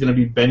machine, is going to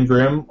be Ben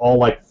Grimm, all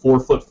like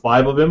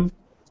 4'5" of him.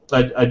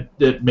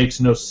 It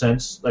makes no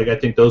sense. Like, I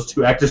think those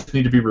 2 actors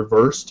need to be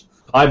reversed.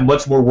 I'm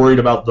much more worried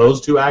about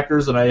those 2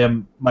 actors than I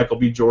am Michael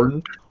B.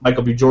 Jordan.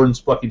 Michael B. Jordan's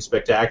fucking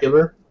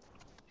spectacular.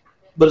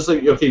 But it's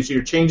like, okay, so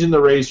you're changing the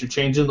race, you're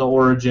changing the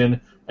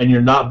origin, and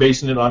you're not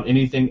basing it on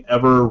anything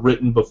ever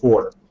written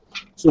before.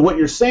 So what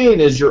you're saying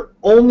is you're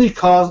only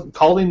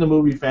calling the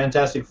movie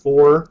Fantastic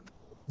Four,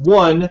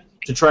 1,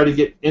 to try to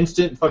get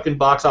instant fucking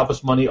box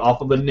office money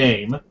off of a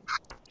name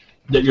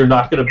that you're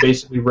not going to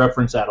basically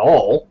reference at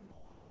all,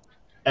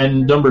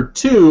 and number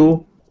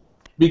 2,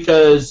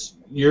 because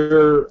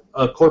you're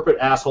a corporate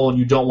asshole and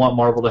you don't want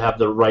Marvel to have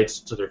the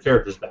rights to their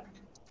characters back.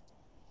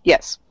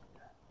 Yes.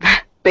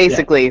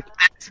 Basically.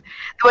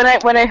 Yeah.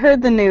 When I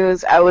heard the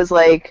news, I was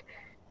like,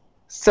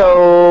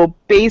 so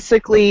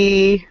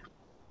basically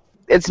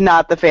it's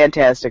not the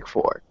Fantastic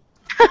Four.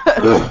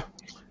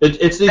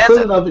 It's the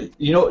equivalent of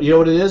you know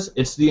what it is?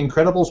 It's the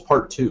Incredibles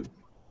Part 2.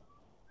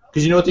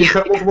 Because you know what the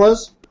Incredibles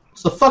was?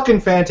 It's the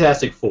fucking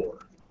Fantastic Four.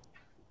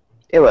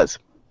 It was.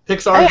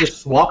 Pixar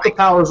just swapped the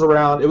powers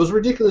around. It was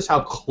ridiculous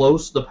how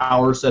close the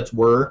power sets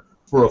were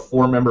for a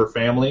 4-member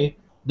family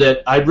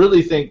that I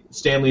really think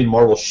Stan Lee and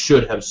Marvel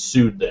should have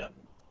sued them.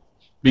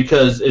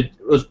 Because it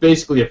was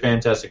basically a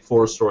Fantastic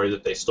Four story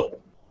that they stole.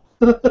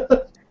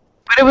 But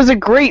it was a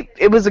great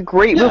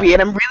movie,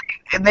 and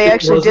they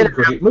actually did a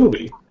great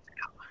movie.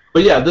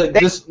 But yeah,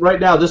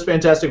 this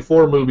Fantastic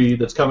Four movie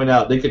that's coming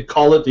out, they could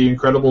call it The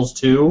Incredibles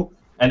 2,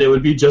 and it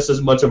would be just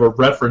as much of a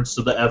reference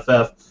to the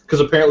FF, because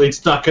apparently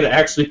it's not going to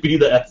actually be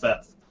the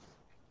FF.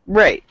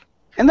 Right.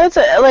 And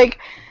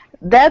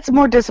that's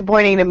more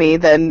disappointing to me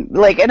than,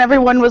 and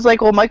everyone was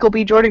like, well, Michael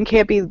B. Jordan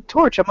can't be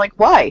Torch. I'm like,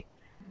 why?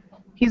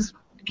 He's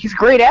a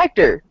great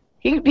actor.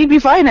 He'd be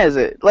fine as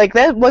it.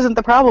 That wasn't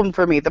the problem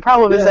for me. The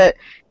problem is that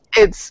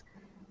it's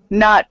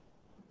not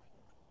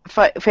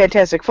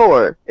Fantastic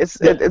Four. It's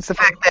the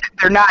fact that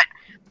they're not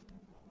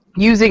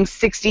using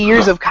 60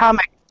 years of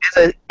comic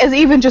as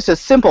even just a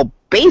simple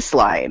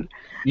baseline.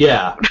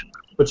 Yeah.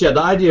 But the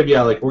idea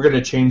of, we're going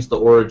to change the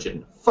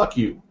origin. Fuck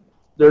you.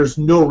 There's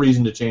no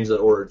reason to change that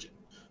origin.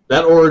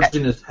 That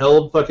origin is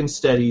held fucking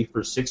steady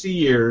for 60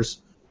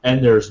 years,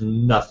 and there's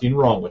nothing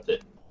wrong with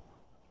it.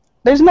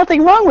 There's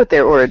nothing wrong with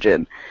their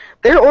origin.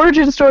 Their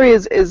origin story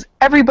is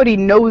everybody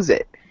knows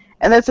it.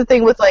 And that's the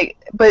thing with,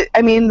 but,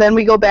 I mean, then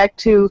we go back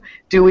to,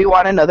 do we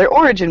want another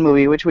origin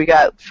movie? Which we've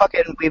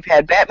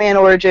had Batman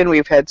origin,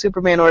 we've had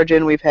Superman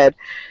origin, we've had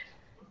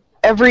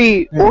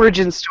every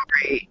origin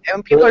story,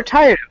 and people are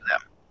tired of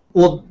them.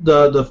 Well,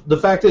 the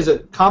fact is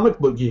that comic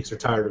book geeks are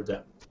tired of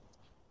them.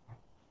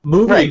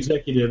 Movie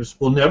executives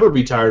will never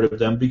be tired of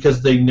them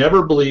because they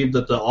never believe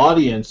that the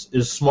audience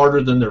is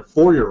smarter than their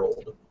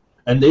 4-year-old.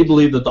 And they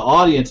believe that the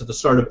audience at the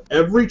start of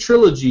every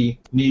trilogy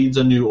needs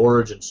a new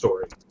origin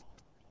story.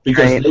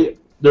 Because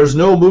there's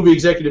no movie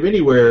executive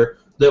anywhere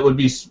that would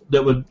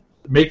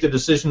make the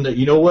decision that,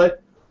 you know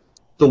what,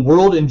 the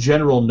world in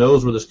general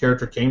knows where this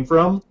character came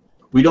from.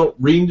 We don't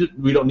need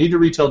to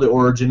retell the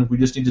origin. We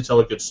just need to tell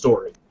a good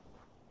story.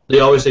 They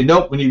always say,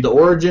 nope, we need the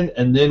origin,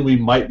 and then we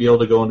might be able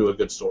to go into a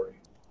good story.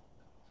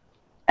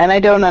 And I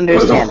don't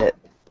understand it.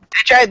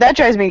 That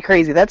drives me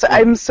crazy.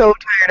 I'm so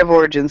tired of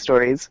origin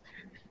stories.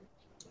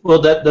 Well,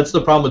 that's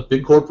the problem with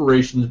big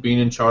corporations being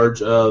in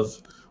charge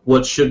of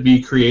what should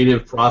be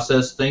creative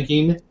process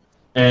thinking,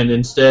 and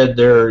instead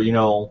they're,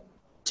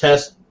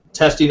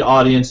 testing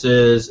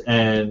audiences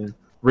and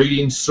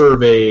reading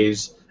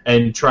surveys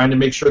and trying to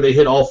make sure they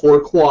hit all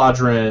 4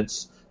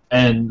 quadrants,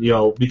 and,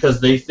 because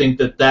they think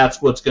that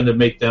that's what's going to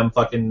make them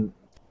fucking,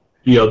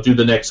 do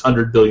the next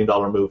 $100 billion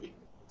movie.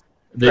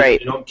 They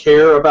don't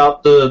care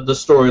about the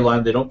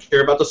storyline. They don't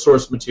care about the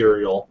source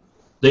material.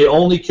 They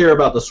only care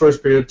about the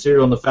source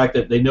material and the fact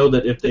that they know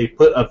that if they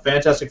put a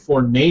Fantastic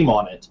Four name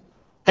on it,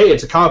 hey,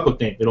 it's a comic book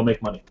name. It'll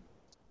make money.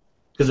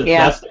 Because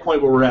that's the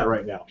point where we're at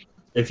right now.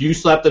 If you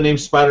slap the name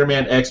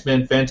Spider-Man,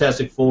 X-Men,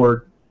 Fantastic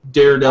Four,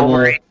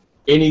 Daredevil,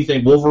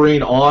 anything,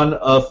 Wolverine on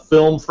a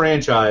film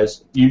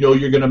franchise, you're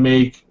going to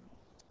make,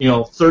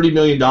 $30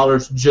 million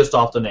just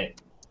off the name.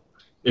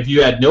 If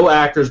you had no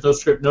actors, no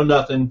script, no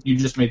nothing, you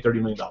just made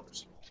 $30 million.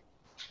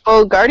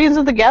 Well, Guardians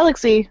of the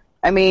Galaxy,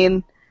 I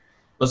mean...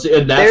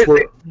 And that's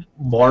where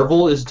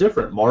Marvel is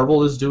different.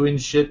 Marvel is doing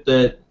shit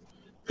that...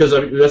 Because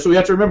that's what we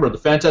have to remember. The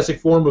Fantastic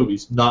Four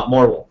movies, not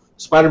Marvel.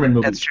 Spider-Man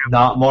movies,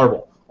 not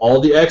Marvel. All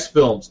the X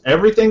films,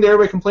 everything that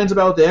everybody complains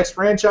about with the X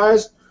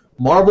franchise,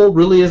 Marvel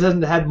really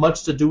hasn't had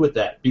much to do with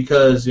that.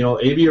 Because,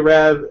 Avi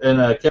Arad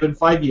and Kevin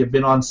Feige have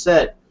been on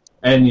set,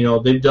 and,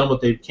 they've done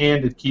what they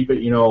can to keep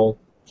it,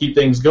 keep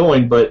things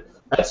going. But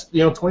that's,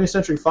 20th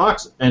Century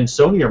Fox and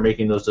Sony are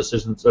making those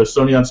decisions. So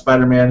Sony on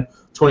Spider-Man,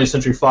 20th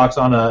Century Fox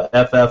on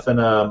FF and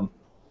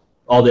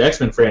all the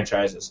X-Men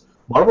franchises.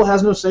 Marvel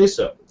has no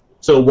say-so.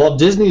 So while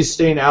Disney's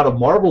staying out of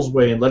Marvel's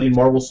way and letting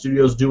Marvel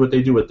Studios do what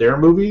they do with their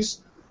movies,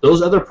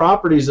 those other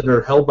properties that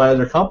are held by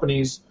other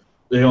companies,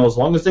 as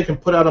long as they can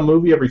put out a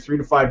movie every 3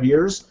 to 5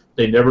 years,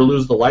 they never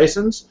lose the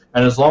license.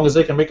 And as long as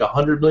they can make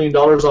 $100 million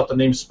off the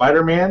name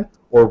Spider-Man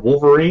or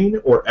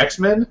Wolverine or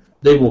X-Men,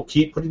 they will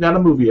keep putting out a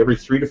movie every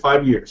 3 to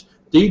 5 years.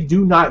 They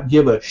do not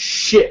give a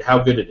shit how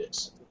good it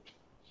is.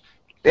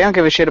 They don't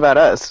give a shit about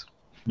us.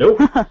 Nope.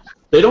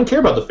 They don't care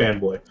about the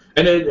fanboy.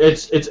 And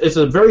it's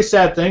a very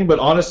sad thing, but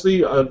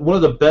honestly, one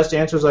of the best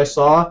answers I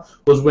saw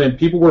was when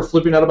people were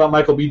flipping out about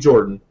Michael B.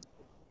 Jordan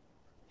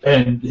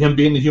and him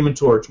being the Human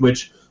Torch,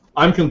 which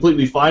I'm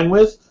completely fine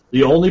with.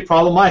 The only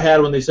problem I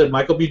had when they said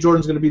Michael B.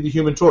 Jordan's going to be the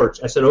Human Torch,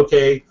 I said,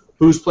 okay,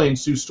 who's playing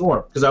Sue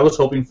Storm? Because I was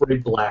hoping for a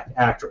black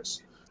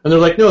actress. And they're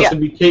like, no, it's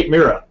going to be Kate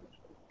Mara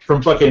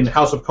from fucking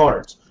House of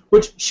Cards,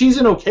 which she's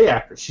an okay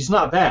actress. She's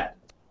not bad.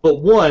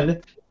 But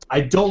one, I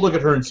don't look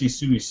at her and see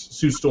Sue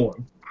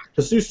Storm.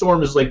 Because Sue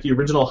Storm is like the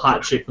original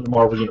hot chick from the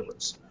Marvel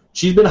Universe.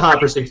 She's been hot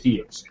for 60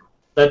 years.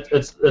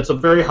 That's a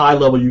very high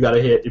level you got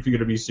to hit if you're going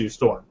to be Sue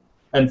Storm.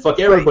 And fuck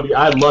everybody,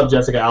 I love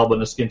Jessica Alba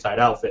in a skin-tight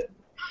outfit.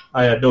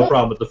 I had no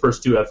problem with the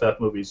first 2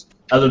 FF movies,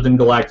 other than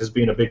Galactus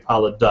being a big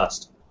pile of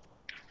dust.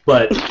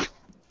 But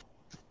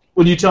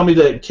when you tell me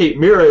that Kate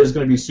Mira is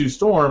going to be Sue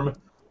Storm,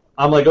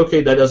 I'm like,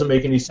 okay, that doesn't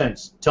make any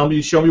sense.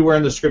 Show me where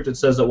in the script it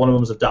says that one of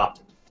them is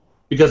adopted.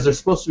 Because they're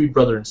supposed to be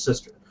brother and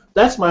sister.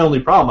 That's my only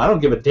problem. I don't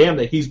give a damn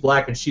that he's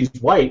black and she's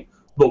white,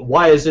 but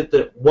why is it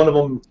that one of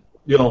them,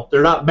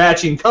 they're not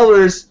matching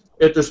colors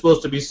if they're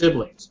supposed to be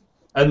siblings?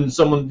 And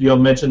someone,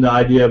 mentioned the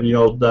idea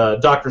of, the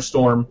Dr.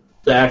 Storm,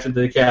 the actor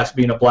that they cast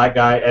being a black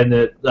guy, and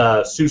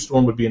that Sue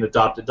Storm would be an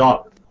adopted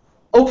daughter.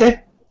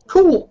 Okay,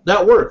 cool,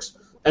 that works.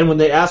 And when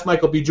they asked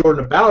Michael B.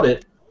 Jordan about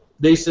it,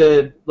 they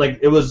said,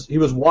 he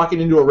was walking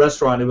into a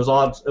restaurant. It was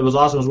awesome. It was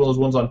one of those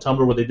ones on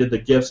Tumblr where they did the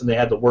GIFs and they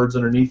had the words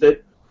underneath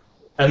it.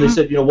 And they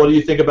said, what do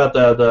you think about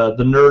the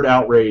nerd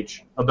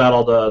outrage about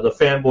all the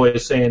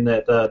fanboys saying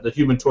that the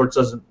Human Torch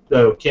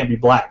can't be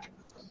black?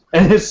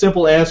 And his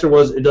simple answer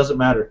was, it doesn't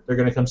matter. They're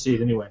going to come see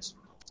it anyways.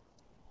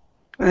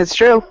 That's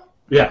true.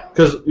 Yeah,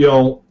 because,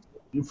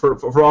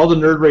 for all the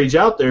nerd rage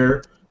out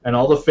there and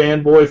all the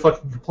fanboy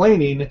fucking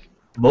complaining,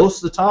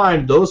 most of the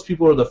time, those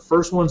people are the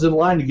first ones in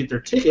line to get their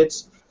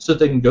tickets so that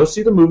they can go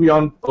see the movie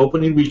on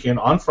opening weekend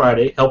on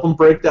Friday, help them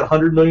break that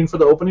 $100 million for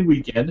the opening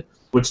weekend,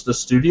 which the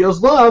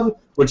studios love,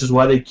 which is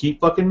why they keep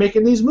fucking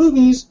making these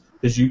movies,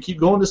 because you keep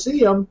going to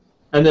see them,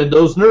 and then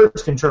those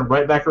nerds can turn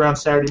right back around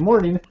Saturday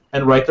morning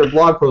and write their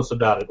blog posts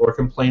about it, or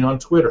complain on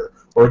Twitter,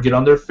 or get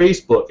on their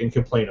Facebook and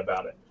complain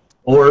about it,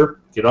 or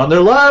get on their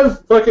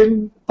live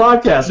fucking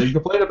podcast and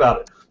complain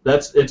about it.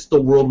 It's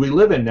the world we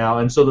live in now,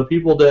 and so the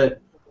people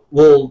that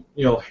will,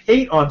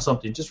 hate on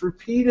something, just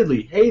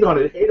repeatedly hate on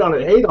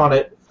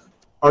it,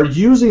 are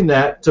using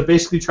that to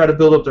basically try to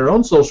build up their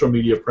own social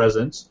media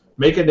presence,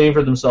 make a name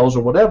for themselves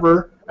or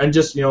whatever, and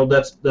just,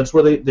 that's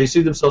where they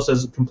see themselves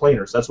as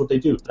complainers. That's what they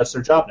do. That's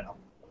their job now.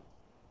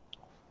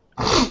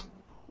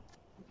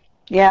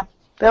 Yeah.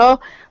 Well,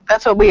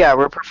 that's what we are.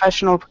 We're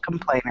professional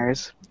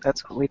complainers.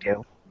 That's what we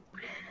do.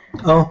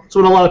 Oh, that's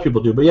what a lot of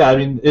people do. But yeah, I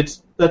mean,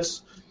 there's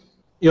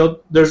a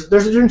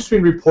difference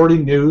between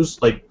reporting news,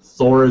 like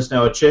Thor is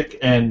now a chick,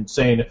 and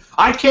saying,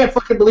 I can't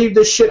fucking believe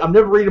this shit, I'm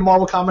never reading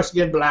Marvel Comics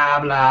again, blah,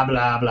 blah,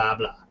 blah, blah,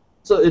 blah.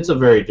 So it's a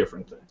very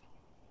different thing.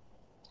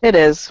 It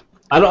is.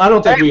 I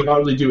don't think we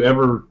hardly do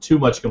ever too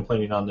much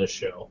complaining on this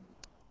show.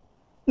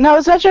 No,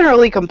 it's not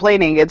generally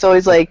complaining. It's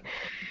always like,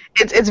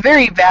 it's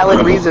very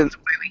valid reasons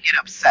why we get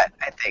upset,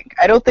 I think.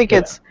 I don't think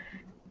it's,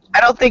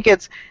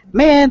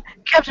 man,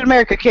 Captain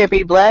America can't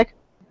be black.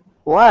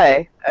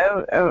 Why?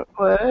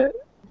 What?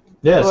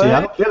 Yeah, what? See,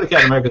 I don't care that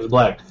Captain America's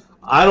black.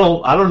 I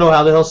don't know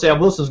how the hell Sam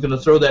Wilson's going to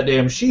throw that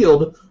damn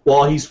shield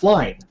while he's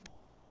flying.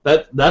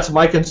 That's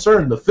my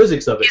concern, the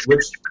physics of it,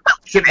 which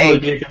shouldn't really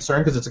be a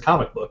concern because it's a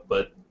comic book,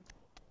 but...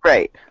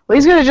 Right. Well,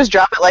 he's going to just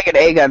drop it like an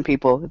egg on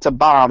people. It's a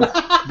bomb.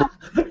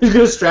 He's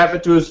going to strap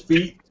it to his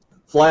feet,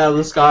 fly out of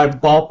the sky,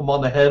 and bump him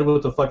on the head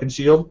with the fucking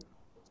shield?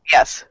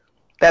 Yes.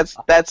 That's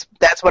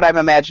what I'm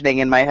imagining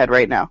in my head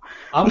right now.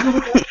 I'm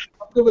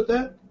good with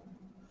that.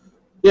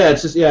 Yeah,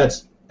 it's just,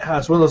 it's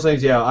one of those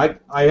things, I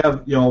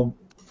have,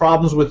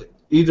 problems with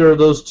either of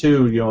those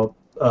two,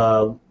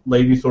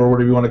 Lady Thor,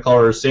 whatever you want to call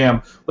her, or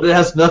Sam, but it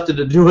has nothing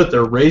to do with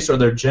their race or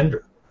their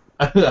gender.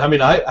 I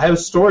mean, I have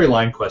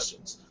storyline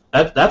questions.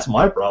 That's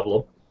my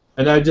problem.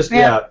 And I just,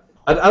 I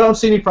don't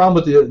see any problem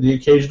with the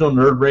occasional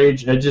nerd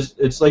rage.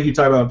 It's like you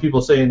talk about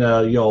people saying,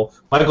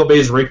 Michael Bay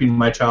is raping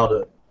my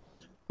childhood.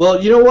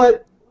 Well, you know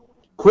what?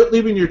 Quit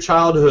leaving your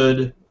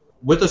childhood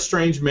with a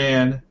strange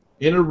man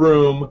in a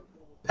room,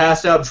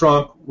 passed out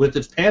drunk with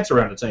its pants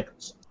around its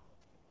ankles,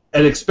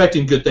 and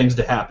expecting good things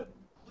to happen.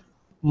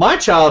 My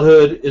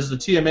childhood is the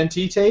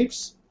TMNT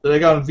tapes that I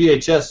got on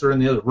VHS. They're in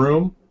the other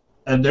room,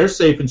 and they're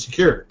safe and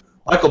secure.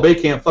 Michael Bay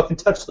can't fucking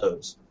touch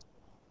those.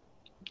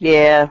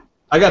 Yeah.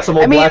 I got some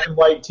old black and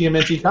white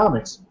TMNT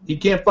comics. He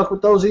can't fuck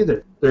with those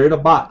either. They're in a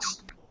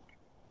box.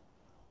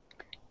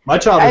 My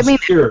childhood's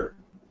secure.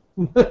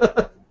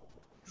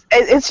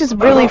 It's just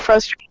really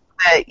frustrating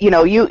that,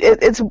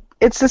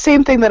 it's the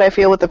same thing that I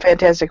feel with the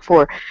Fantastic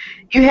Four.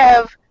 You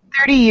have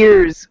 30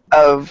 years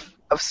of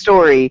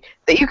story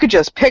that you could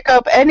just pick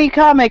up any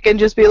comic and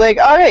just be like,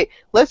 all right,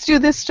 let's do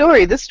this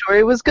story. This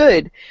story was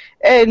good.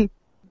 And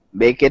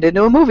make it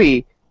into a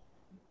movie.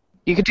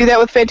 You could do that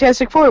with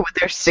Fantastic Four with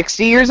their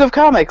 60 years of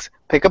comics.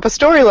 Pick up a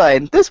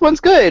storyline. This one's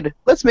good.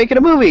 Let's make it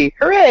a movie.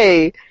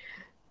 Hooray!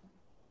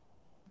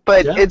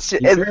 But that's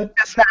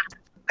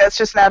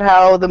just not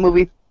how the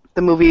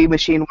movie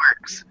machine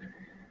works.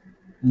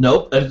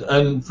 Nope,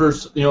 and for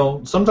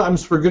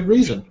sometimes for good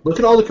reason. Look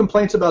at all the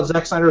complaints about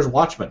Zack Snyder's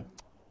Watchmen.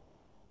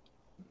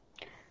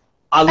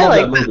 I love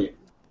that movie.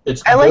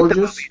 It's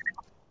gorgeous.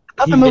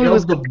 He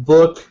nailed the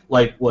book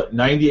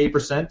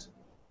 98%.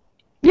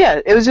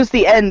 Yeah, it was just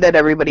the end that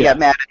everybody got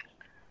mad at.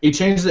 He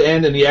changed the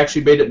end, and he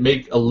actually made it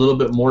make a little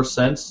bit more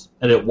sense,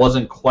 and it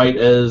wasn't quite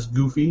as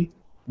goofy,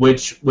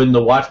 which, when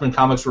the Watchmen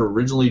comics were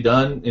originally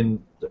done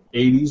in the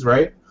 80s,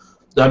 right?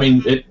 I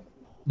mean,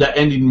 that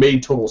ending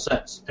made total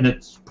sense, and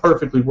it's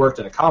perfectly worked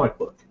in a comic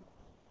book.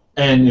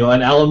 And,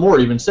 and Alan Moore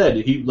even said,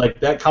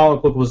 that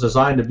comic book was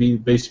designed to be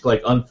basically,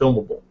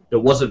 unfilmable.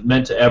 It wasn't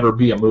meant to ever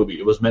be a movie.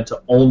 It was meant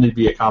to only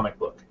be a comic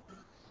book.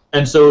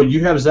 And so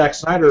you have Zack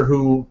Snyder,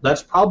 who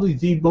that's probably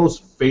the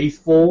most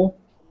faithful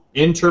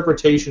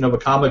interpretation of a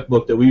comic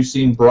book that we've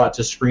seen brought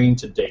to screen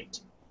to date.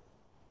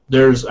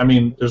 There's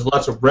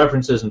lots of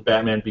references in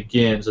Batman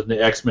Begins and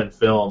the X-Men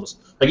films.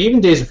 Like, even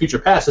Days of Future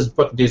Past is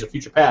fucking Days of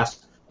Future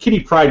Past.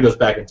 Kitty Pryde goes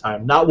back in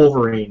time, not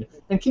Wolverine.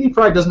 And Kitty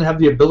Pryde doesn't have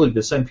the ability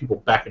to send people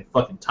back in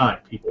fucking time,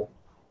 people.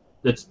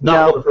 That's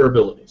not one of her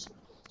abilities.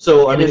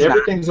 So,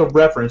 everything's a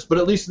reference, but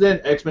at least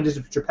then, X-Men Days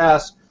of Future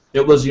Past,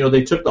 it was,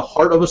 they took the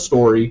heart of a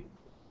story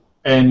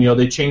and,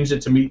 they changed it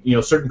to meet,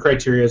 certain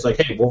criteria. It's like,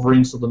 hey,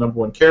 Wolverine's still the number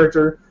one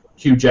character.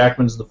 Hugh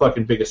Jackman's the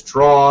fucking biggest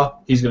draw.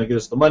 He's going to get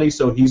us the money,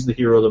 so he's the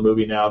hero of the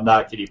movie now,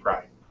 not Kitty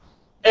Pryde.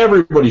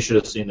 Everybody should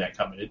have seen that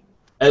coming.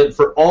 And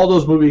for all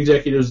those movie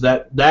executives,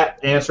 that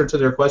answer to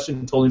their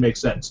question totally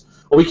makes sense.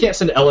 Well, we can't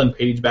send Ellen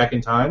Page back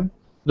in time.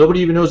 Nobody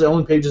even knows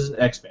Ellen Page is an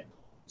X-Men.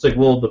 It's like,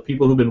 well, the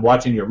people who've been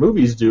watching your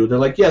movies do. They're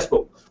like, yes,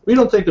 but we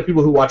don't think the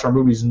people who watch our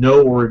movies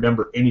know or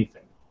remember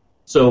anything.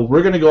 So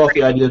we're going to go off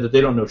the idea that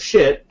they don't know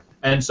shit,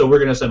 and so we're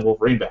going to send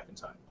Wolverine back in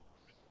time.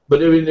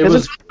 But it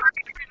was...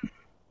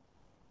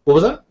 What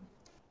was that?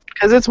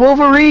 Because it's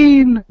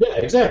Wolverine. Yeah,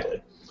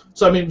 exactly.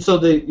 So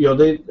they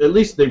at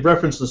least they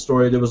referenced the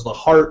story. There was the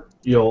heart,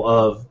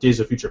 of Days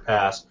of Future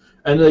Past,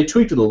 and they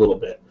tweaked it a little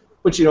bit.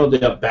 But they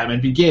have Batman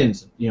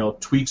Begins,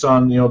 tweaks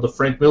on the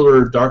Frank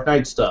Miller Dark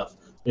Knight stuff.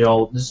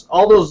 All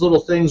those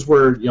little things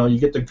where you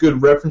get the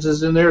good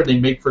references in there. They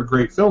make for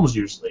great films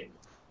usually.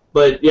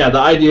 But yeah, the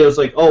idea is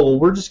like, oh well,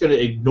 we're just going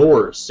to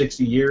ignore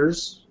 60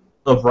 years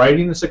of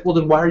writing. It's like, well,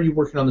 then why are you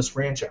working on this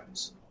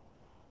franchise?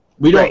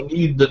 We don't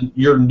need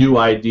your new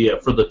idea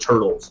for the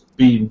Turtles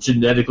being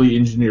genetically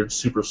engineered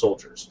super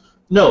soldiers.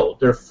 No,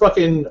 they're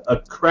fucking a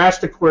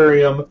crashed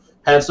aquarium,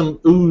 had some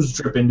ooze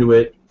drip into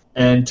it,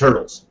 and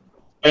turtles.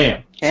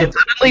 Bam. And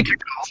suddenly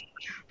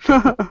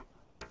turtles.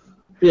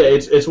 Yeah,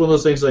 it's one of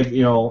those things like,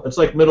 it's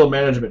like middle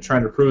management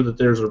trying to prove that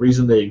there's a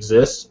reason they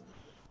exist.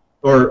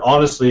 Or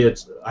honestly,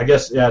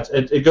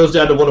 it goes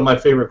down to one of my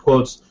favorite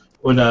quotes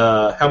when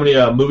how many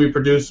movie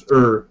produce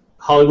or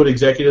Hollywood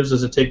executives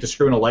does it take to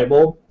screw in a light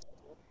bulb?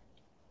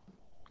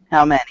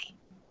 How many?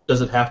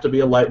 Does it have to be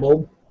a light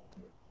bulb?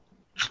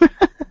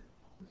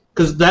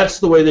 Because that's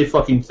the way they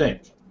fucking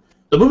think.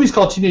 The movie's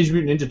called Teenage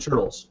Mutant Ninja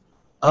Turtles.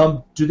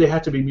 Do they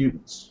have to be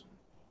mutants?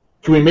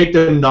 Can we make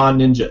them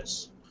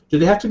non-ninjas? Do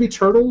they have to be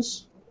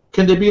turtles?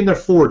 Can they be in their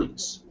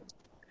 40s?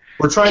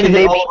 We're trying to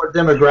hit all of our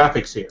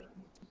demographics here.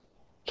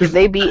 Can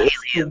they be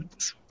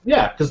aliens?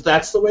 Yeah, because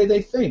that's the way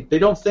they think. They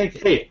don't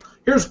think, hey,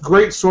 here's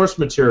great source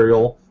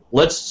material.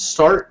 Let's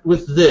start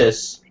with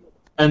this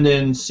and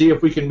then see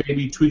if we can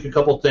maybe tweak a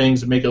couple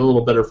things and make it a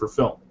little better for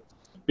film.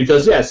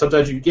 Because, yeah,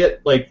 sometimes you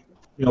get, like,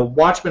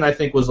 Watchmen, I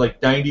think, was like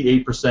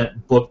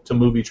 98% book to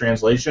movie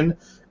translation,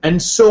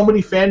 and so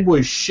many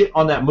fanboys shit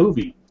on that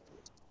movie.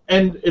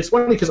 And it's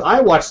funny because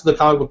I watched the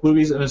comic book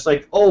movies, and it's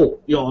like,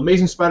 oh,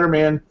 Amazing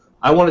Spider-Man,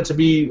 I want it to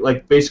be,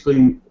 like,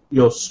 basically,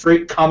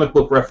 straight comic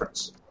book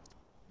reference.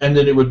 And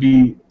then it would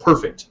be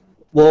perfect.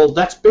 Well,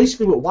 that's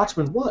basically what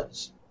Watchmen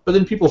was. But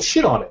then people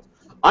shit on it.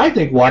 I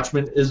think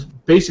Watchmen is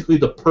basically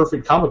the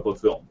perfect comic book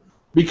film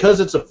because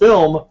it's a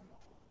film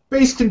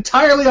based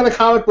entirely on a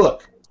comic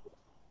book.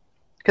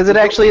 Because it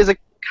actually is a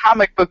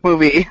comic book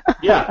movie.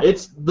 Yeah,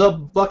 it's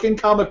the fucking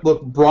comic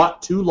book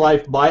brought to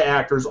life by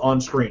actors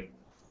on screen.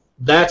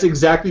 That's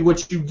exactly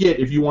what you get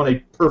if you want a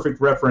perfect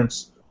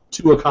reference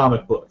to a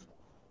comic book.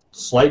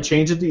 Slight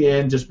change at the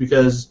end just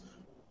because,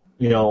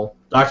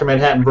 Dr.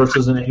 Manhattan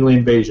versus an alien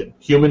invasion.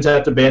 Humans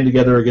have to band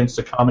together against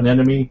a common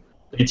enemy.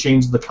 They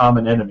changed the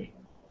common enemy.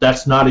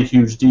 That's not a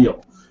huge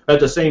deal. At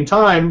the same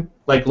time,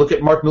 like, look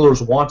at Mark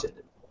Miller's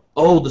Wanted.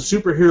 Oh, the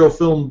superhero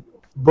film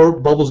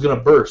bubble's going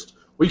to burst.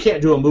 We can't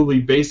do a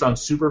movie based on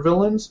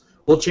supervillains.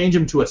 We'll change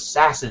them to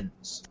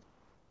assassins.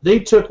 They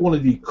took one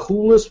of the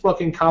coolest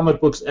fucking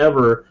comic books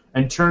ever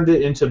and turned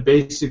it into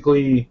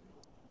basically,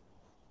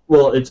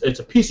 well, it's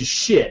a piece of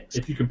shit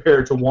if you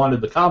compare it to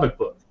Wanted the comic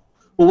book.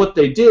 Well, what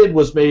they did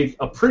was make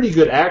a pretty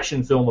good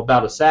action film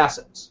about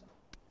assassins.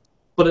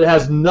 But it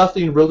has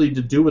nothing really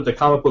to do with the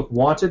comic book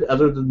Wanted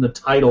other than the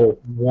title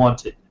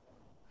Wanted.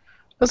 I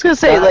was going to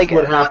say, that's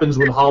what happens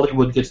when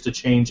Hollywood gets to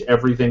change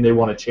everything they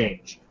want to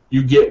change.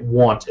 You get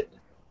Wanted.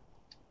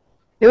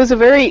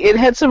 It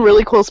had some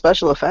really cool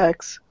special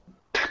effects.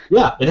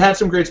 Yeah, it had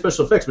some great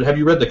special effects, but have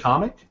you read the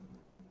comic?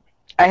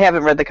 I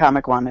haven't read the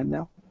comic Wanted,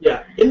 no.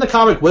 Yeah, in the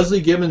comic,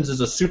 Wesley Gibbons is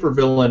a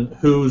supervillain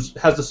who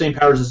has the same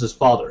powers as his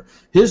father.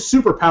 His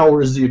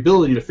superpower is the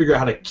ability to figure out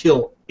how to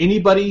kill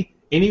anybody,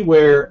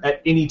 anywhere,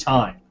 at any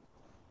time.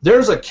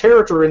 There's a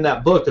character in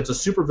that book that's a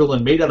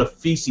supervillain made out of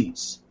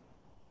feces.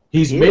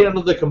 He's made out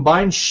of the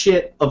combined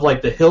shit of,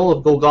 like, the Hill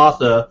of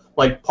Golgotha.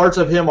 Like, parts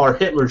of him are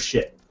Hitler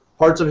shit.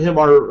 Parts of him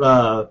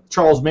are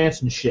Charles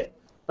Manson shit.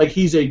 Like,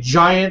 he's a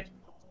giant,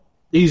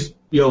 he's,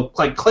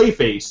 like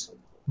Clayface,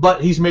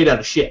 but he's made out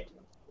of shit.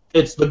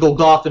 It's the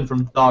Golgothan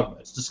from Dogma.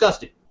 It's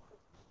disgusting.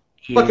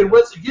 Yeah. Fucking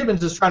Wesley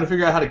Gibbons is trying to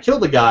figure out how to kill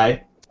the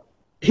guy.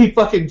 He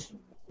fucking,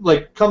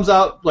 like, comes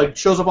out, like,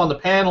 shows up on the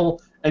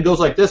panel and goes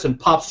like this and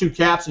pops two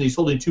caps and he's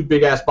holding two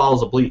big-ass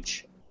bottles of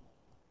bleach.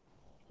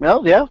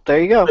 Well, yeah, there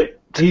you go.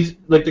 He's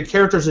like the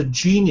character's a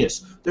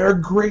genius. There are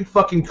great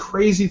fucking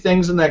crazy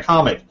things in that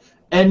comic,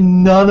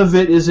 and none of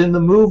it is in the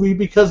movie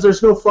because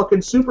there's no fucking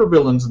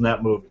supervillains in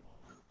that movie.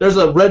 There's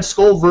a Red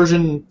Skull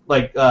version,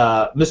 like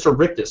Mr.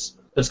 Rictus.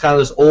 That's kind of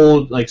this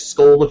old, like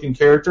skull-looking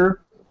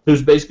character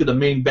who's basically the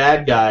main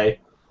bad guy.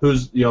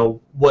 Who's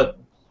what,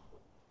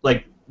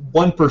 like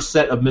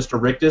 1% of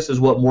Mr. Rictus is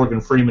what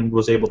Morgan Freeman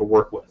was able to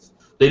work with.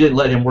 They didn't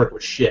let him work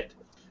with shit.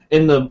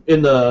 In the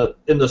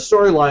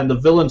storyline, the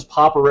villains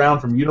pop around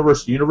from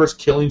universe to universe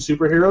killing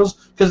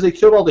superheroes because they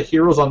killed all the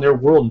heroes on their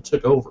world and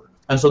took over,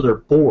 and so they're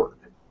bored.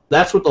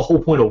 That's what the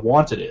whole point of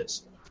Wanted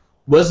is.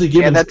 Leslie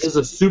Gibbons is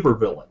a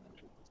supervillain.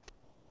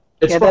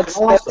 It's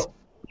fucking awesome.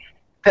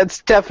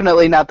 That's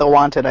definitely not the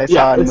Wanted I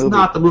saw in the movie. It's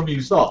not the movie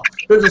you saw.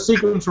 There's a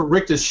sequence where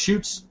Rictus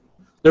shoots.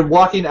 They're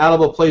walking out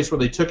of a place where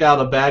they took out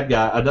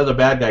another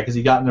bad guy, because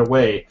he got in their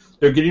way.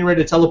 They're getting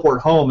ready to teleport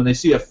home, and they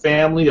see a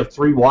family of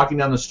 3 walking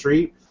down the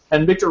street,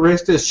 and Victor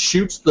Rictus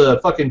shoots the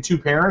fucking 2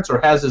 parents,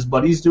 or has his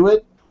buddies do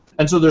it.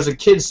 And so there's a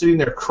kid sitting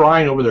there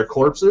crying over their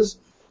corpses,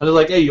 and they're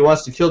like, hey, you want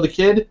us to kill the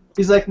kid?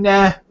 He's like,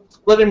 nah,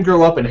 let him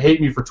grow up and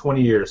hate me for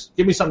 20 years.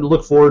 Give me something to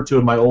look forward to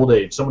in my old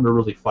age, someone to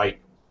really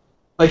fight.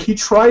 Like, he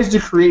tries to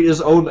create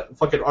his own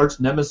fucking arch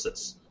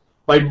nemesis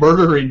by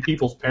murdering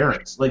people's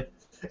parents. Like,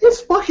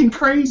 it's fucking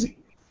crazy.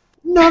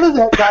 None of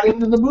that got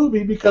into the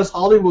movie because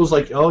Hollywood was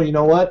like, oh, you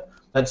know what?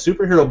 That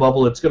superhero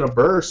bubble, it's going to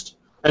burst.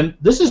 And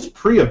this is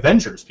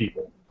pre-Avengers,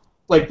 people.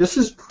 Like, this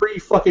is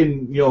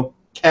pre-fucking,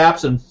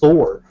 Caps and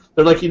Thor.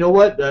 They're like, you know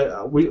what?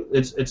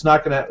 It's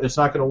not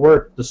gonna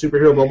work. The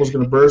superhero bubble's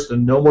going to burst,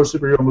 and no more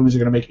superhero movies are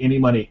going to make any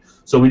money.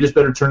 So we just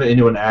better turn it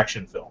into an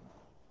action film.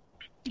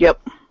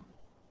 Yep.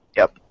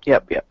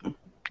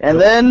 And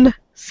then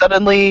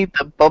suddenly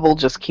the bubble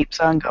just keeps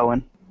on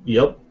going.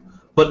 Yep.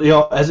 But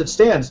as it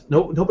stands,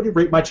 nobody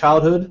raped my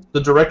childhood. The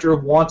director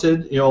of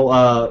Wanted,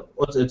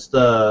 it's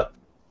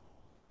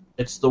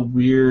the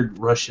weird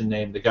Russian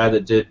name, the guy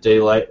that did Day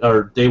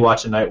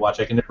Watch and Night Watch.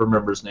 I can never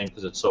remember his name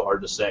because it's so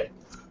hard to say.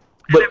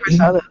 But I never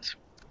saw this.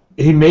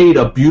 He made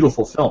a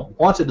beautiful film.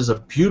 Wanted is a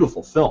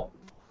beautiful film,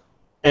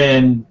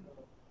 and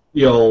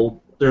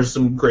there's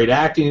some great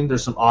acting.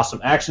 There's some awesome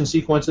action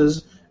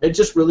sequences. It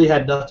just really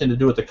had nothing to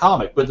do with the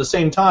comic. But at the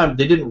same time,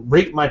 they didn't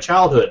rape my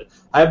childhood.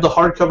 I have the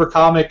hardcover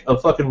comic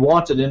of fucking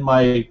Wanted on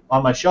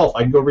my shelf.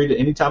 I can go read it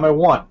anytime I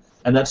want.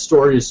 And that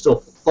story is still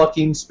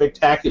fucking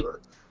spectacular.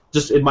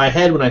 Just in my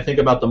head, when I think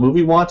about the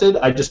movie Wanted,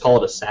 I just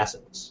call it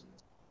Assassins.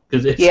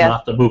 Because it's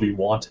not the movie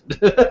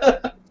Wanted.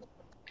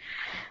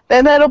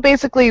 And that'll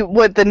basically,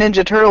 what the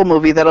Ninja Turtle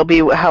movie, that'll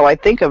be how I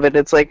think of it.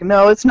 It's like,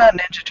 no, it's not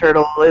Ninja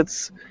Turtle.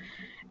 It's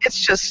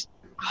just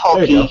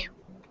hulky.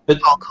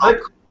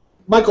 Hulk.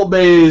 Michael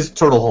Bay's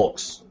Turtle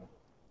Hulks.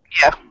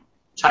 Yeah,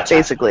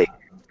 basically.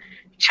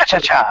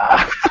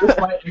 Cha-cha-cha. This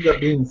might end up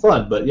being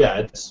fun, but yeah,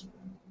 it's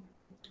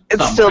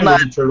still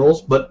not Ninja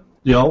Turtles. But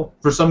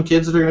for some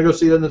kids that are going to go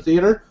see it in the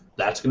theater,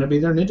 that's going to be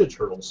their Ninja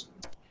Turtles.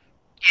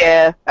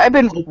 Yeah, I've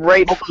been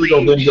rightfully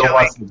they'll then go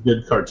watch the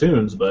good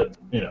cartoons, but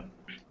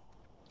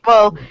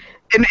Well,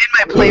 in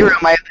my playroom,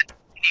 I have the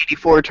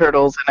 1984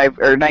 Turtles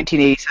or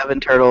 1987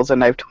 Turtles,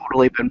 and I've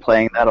totally been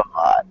playing that a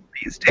lot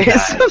these days.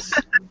 Nice.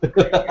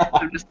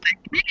 I'm just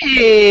like,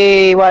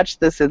 hey, watch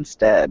this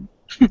instead.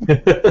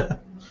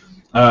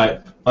 All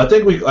right. I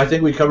think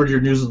we covered your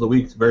news of the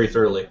week very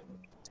thoroughly.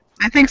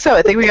 I think so.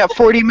 I think we got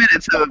 40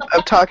 minutes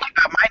of talking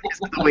about my news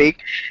of the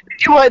week.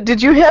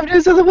 Did you have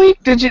news of the week?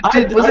 I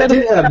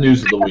did have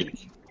news of the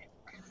week.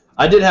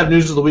 I did have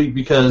news of the week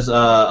because a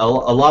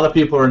lot of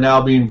people are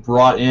now being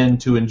brought in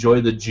to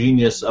enjoy the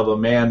genius of a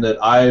man that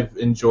I've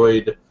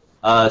enjoyed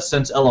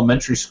since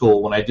elementary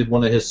school when I did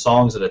one of his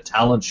songs at a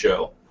talent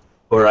show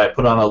where I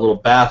put on a little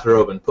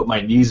bathrobe and put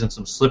my knees in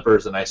some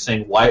slippers and I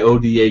sang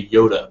YODA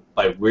Yoda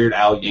by Weird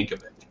Al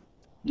Yankovic.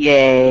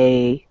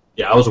 Yay.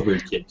 Yeah, I was a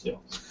weird kid too.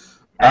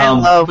 I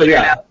love Weird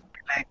Al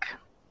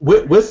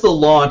Yankovic. With the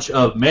launch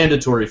of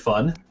Mandatory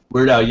Fun,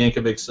 Weird Al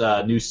Yankovic's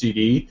new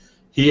CD,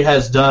 he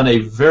has done a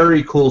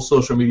very cool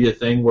social media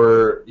thing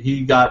where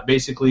he got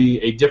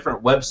basically a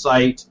different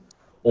website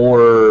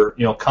or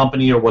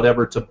company or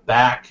whatever to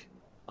back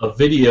a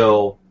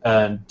video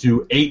and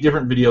do 8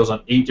 different videos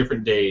on 8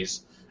 different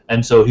days.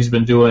 And so he's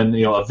been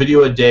doing a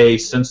video a day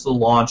since the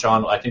launch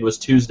on, I think it was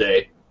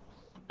Tuesday.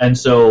 And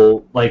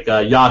so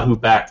Yahoo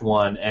backed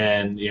one,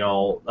 and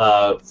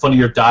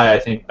Funny or Die I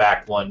think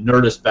backed one,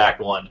 Nerdist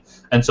backed one.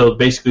 And so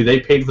basically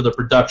they paid for the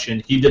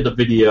production. He did the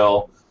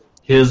video.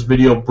 His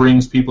video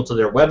brings people to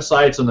their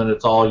websites, and then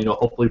it's all,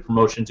 hopefully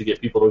promotion to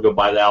get people to go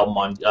buy the album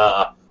on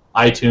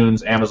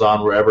iTunes,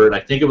 Amazon, wherever. And I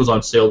think it was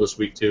on sale this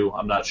week, too.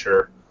 I'm not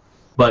sure.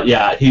 But,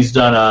 yeah, he's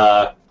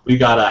done we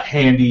got a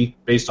Handy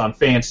based on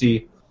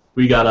Fancy.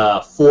 We got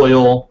a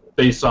Foil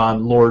based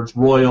on Lord's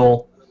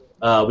Royal.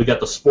 We got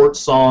the sports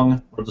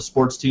song, or the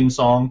sports team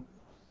song,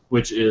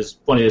 which is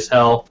funny as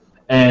hell.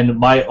 And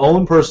my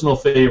own personal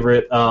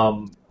favorite,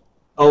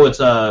 it's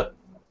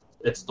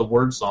the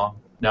Word song.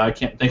 Now I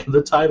can't think of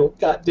the title.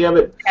 God damn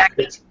it!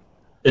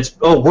 It's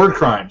Word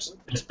Crimes.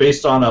 It's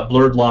based on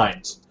Blurred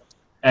Lines,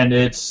 and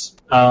it's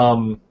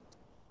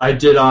I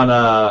did on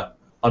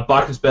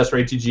Bachman's Best or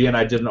ATGN.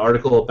 I did an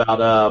article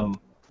about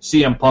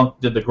CM Punk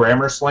did the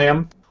grammar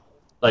slam,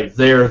 like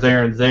there,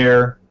 and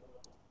there,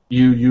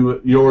 your,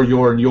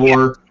 and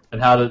your,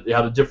 and how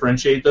to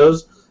differentiate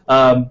those.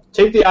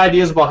 Take the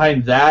ideas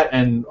behind that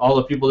and all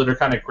the people that are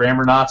kind of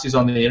grammar Nazis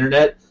on the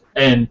internet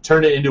and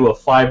turn it into a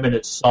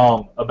 5-minute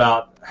song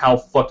about how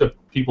fucked up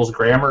people's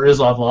grammar is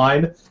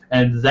online,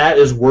 and that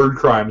is Word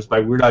Crimes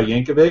by Weird Al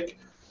Yankovic.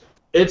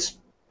 It's,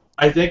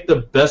 I think, the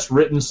best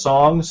written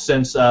song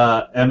since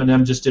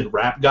Eminem just did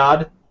Rap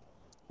God,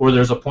 where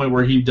there's a point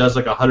where he does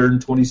like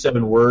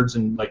 127 words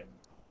in like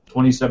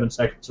 27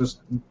 seconds or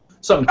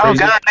something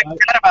crazy. Oh God, I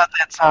forgot about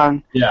that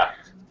song. Yeah,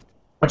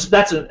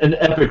 that's an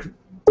epic,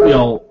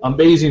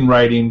 amazing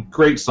writing,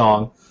 great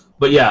song.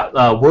 But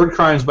yeah, Word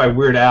Crimes by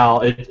Weird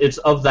Al, it's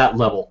of that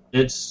level.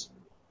 It's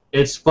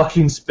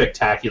fucking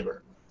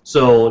spectacular.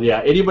 So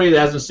yeah, anybody that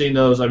hasn't seen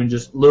those, I mean,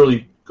 just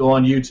literally go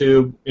on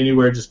YouTube,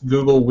 anywhere, just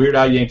Google Weird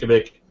Al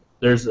Yankovic.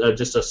 There's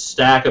just a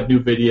stack of new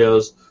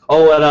videos.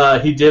 Oh,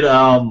 and he did,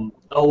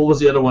 what was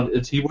the other one?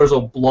 He wears a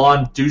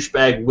blonde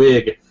douchebag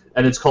wig,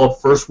 and it's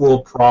called First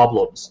World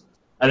Problems.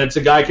 And it's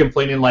a guy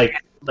complaining like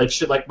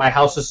shit, like my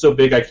house is so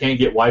big I can't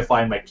get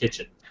Wi-Fi in my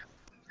kitchen.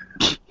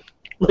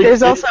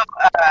 There's also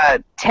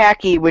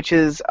Tacky, which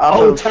is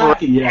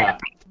Tacky, yeah.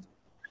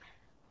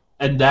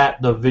 And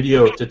the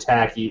video to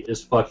Tacky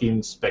is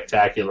fucking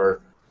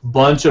spectacular.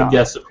 Bunch of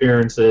guest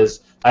appearances.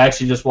 I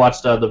actually just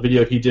watched the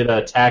video he did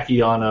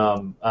Tacky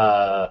on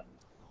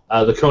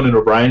the Conan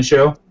O'Brien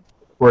show,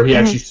 where he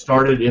actually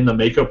started in the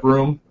makeup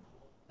room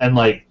and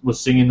like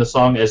was singing the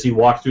song as he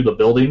walked through the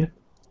building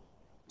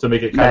to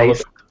make it kind of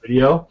look like the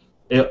video.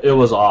 It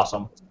was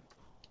awesome.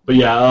 But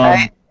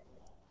yeah,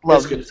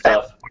 that's good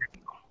stuff.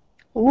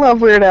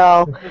 Love Weird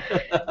Al.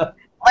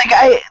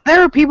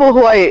 There are people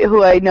who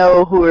I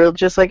know who are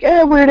just like,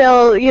 Weird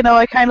Al,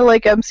 I kind of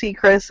like MC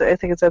Chris. I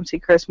think it's MC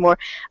Chris more.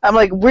 I'm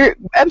like,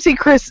 MC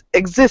Chris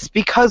exists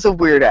because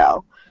of Weird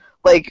Al.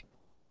 Like,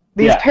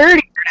 these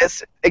parody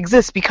artists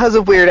exist because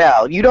of Weird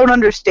Al. You don't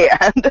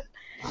understand.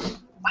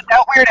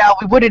 Without Weird Al,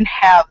 we wouldn't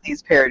have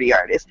these parody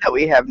artists that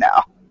we have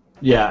now.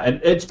 Yeah, and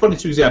it's funny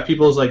too, because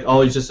people's like,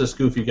 oh, he's just a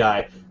goofy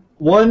guy.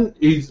 One,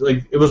 he's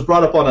like, it was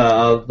brought up on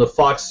the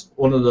Fox,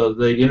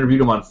 they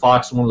interviewed him on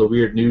Fox, one of the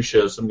weird news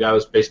shows. Some guy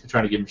was basically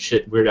trying to give him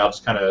shit. Weird Al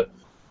just kind of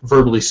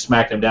verbally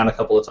smacked him down a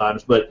couple of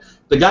times. But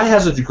the guy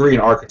has a degree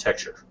in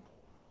architecture.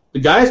 The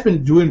guy's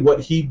been doing what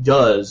he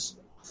does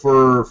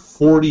for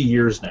 40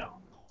 years now.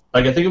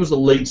 Like, I think it was the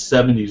late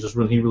 70s was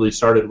when he really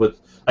started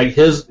with, like,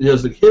 his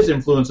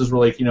influences were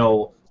like,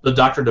 the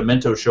Dr.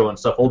 Demento show and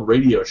stuff, old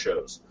radio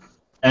shows.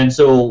 And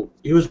so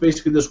he was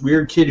basically this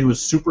weird kid who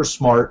was super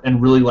smart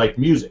and really liked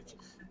music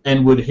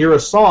and would hear a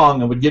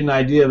song and would get an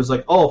idea. It was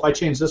like, oh, if I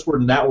change this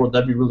word and that word,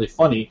 that'd be really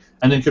funny,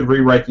 and then could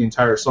rewrite the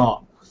entire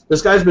song.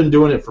 This guy's been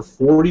doing it for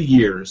 40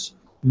 years.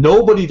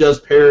 Nobody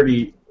does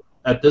parody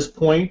at this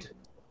point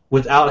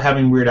without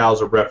having Weird Al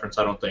as a reference,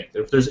 I don't think.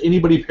 If there's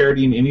anybody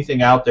parodying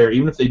anything out there,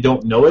 even if they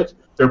don't know it,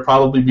 they're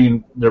probably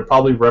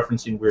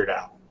referencing Weird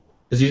Al.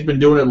 Because he's been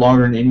doing it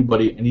longer than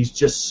anybody, and he's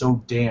just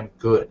so damn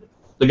good.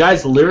 The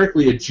guy's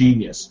lyrically a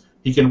genius.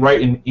 He can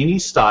write in any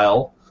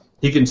style.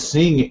 He can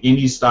sing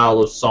any style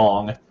of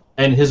song,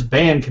 and his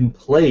band can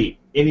play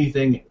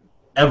anything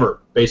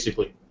ever,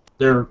 basically.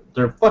 They're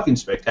fucking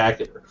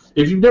spectacular.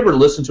 If you've never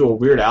listened to a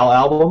Weird Al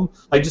album,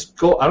 just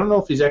go, I don't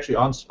know if he's actually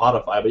on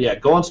Spotify, but yeah,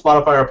 go on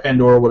Spotify or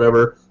Pandora or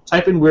whatever,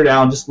 type in Weird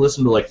Al and just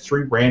listen to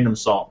 3 random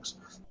songs.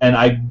 And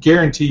I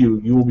guarantee you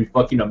will be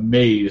fucking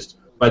amazed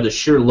by the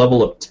sheer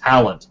level of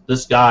talent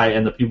this guy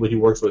and the people he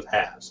works with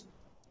has.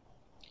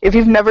 If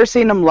you've never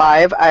seen him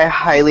live, I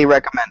highly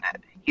recommend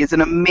it. He's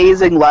an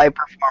amazing live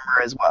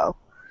performer as well.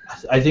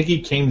 I think he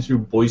came through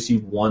Boise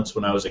once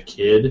when I was a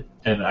kid,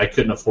 and I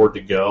couldn't afford to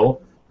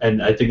go.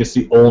 And I think it's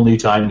the only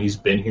time he's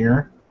been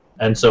here.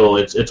 And so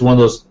it's one of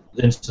those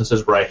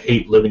instances where I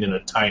hate living in a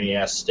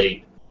tiny-ass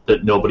state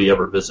that nobody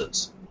ever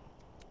visits.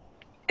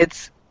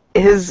 It's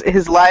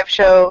his live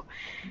show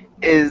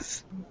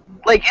is,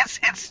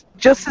 it's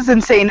just as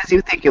insane as you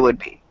think it would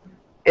be.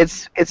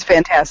 It's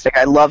fantastic.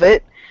 I love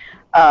it.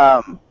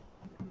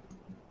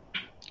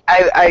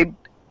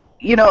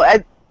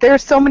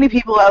 There's so many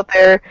people out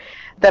there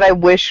that I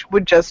wish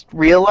would just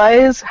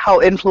realize how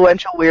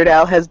influential Weird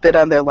Al has been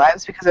on their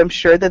lives, because I'm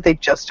sure that they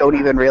just don't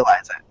even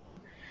realize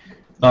it.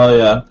 Oh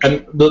yeah,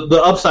 and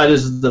the upside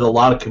is that a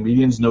lot of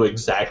comedians know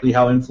exactly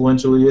how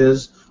influential he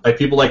is. Like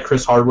people like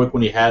Chris Hardwick,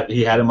 when he had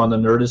him on the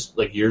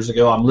Nerdist years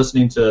ago. I'm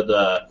listening to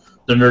the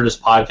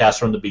Nerdist podcast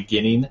from the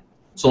beginning.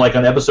 So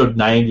on episode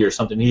 90 or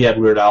something, he had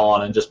Weird Al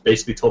on and just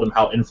basically told him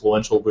how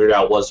influential Weird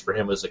Al was for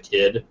him as a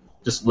kid.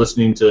 Just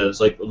listening to, it's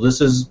like, this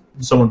is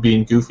someone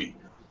being goofy,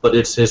 but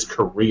it's his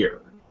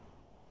career.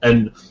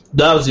 And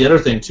that was the other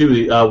thing,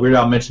 too. Weird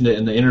Al mentioned it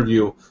in the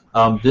interview.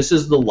 This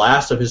is the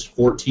last of his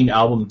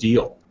 14-album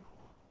deal.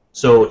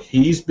 So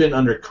he's been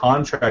under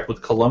contract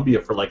with Columbia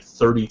for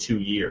 32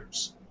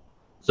 years.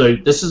 So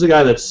this is a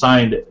guy that's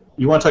signed,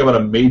 you want to talk about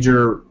a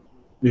major,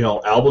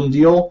 album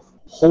deal?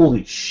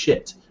 Holy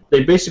shit.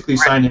 They basically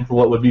signed him for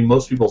what would be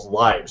most people's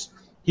lives.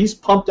 He's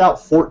pumped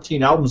out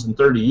 14 albums in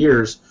 30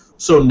 years.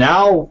 So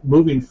now,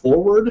 moving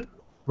forward,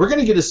 we're going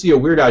to get to see a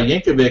Weird Al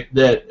Yankovic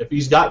that if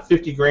he's got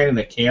 50 grand in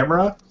a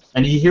camera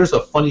and he hears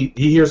a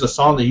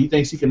song that he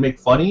thinks he can make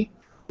funny,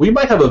 we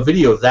might have a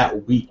video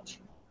that week.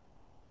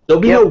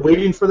 There'll be no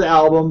waiting for the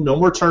album, no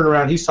more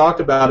turnaround. He's talked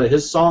about it.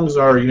 His songs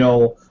are,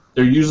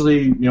 they're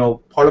usually,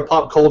 part of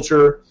pop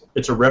culture.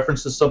 It's a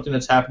reference to something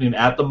that's happening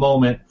at the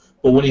moment.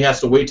 But when he has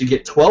to wait to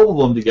get 12 of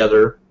them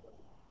together,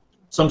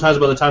 sometimes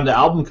by the time the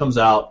album comes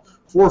out,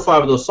 4 or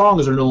 5 of those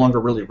songs are no longer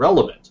really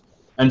relevant.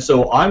 And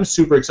so I'm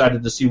super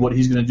excited to see what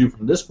he's going to do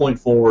from this point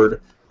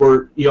forward,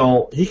 where he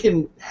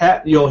can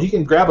grab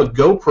a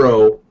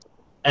GoPro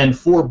and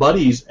 4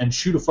 buddies and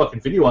shoot a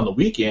fucking video on the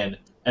weekend,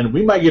 and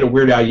we might get a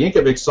Weird Al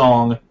Yankovic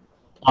song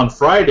on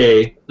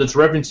Friday that's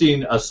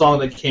referencing a song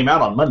that came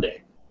out on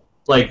Monday.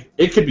 Like,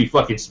 it could be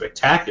fucking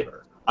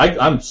spectacular.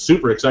 I'm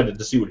super excited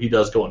to see what he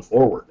does going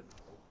forward.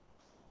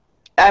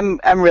 I'm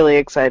really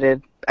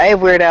excited. I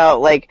have Weird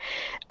Al,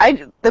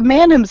 the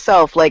man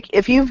himself,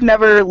 if you've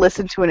never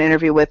listened to an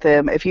interview with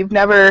him, if you've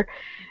never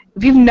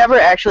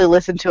actually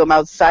listened to him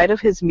outside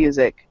of his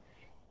music,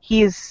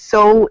 he is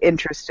so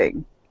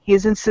interesting.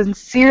 He's a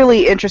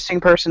sincerely interesting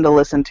person to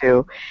listen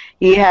to.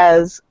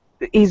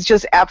 He's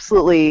just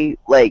absolutely,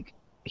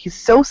 he's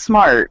so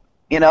smart,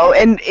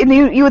 and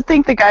you would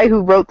think the guy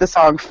who wrote the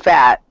song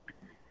Fat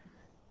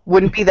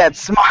wouldn't be that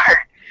smart,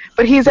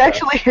 but he's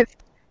actually...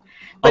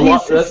 I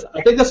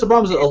think that's the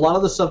problem, is that a lot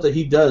of the stuff that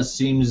he does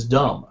seems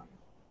dumb.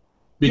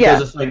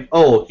 Because it's like,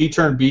 oh, he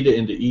turned Beat It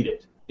into Eat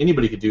It.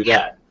 Anybody could do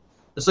that.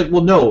 It's like,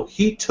 well, no,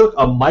 he took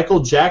a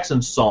Michael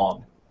Jackson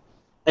song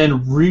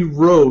and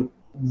rewrote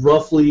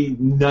roughly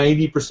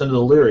 90% of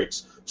the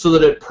lyrics so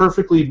that it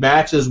perfectly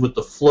matches with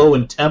the flow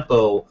and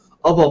tempo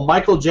of a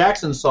Michael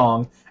Jackson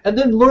song, and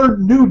then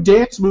learned new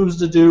dance moves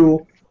to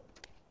do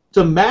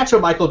to match a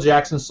Michael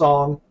Jackson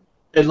song,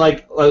 and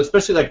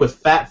especially with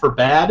Fat for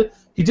Bad,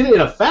 he did it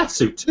in a fat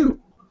suit too.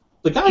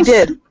 The guy's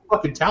super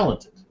fucking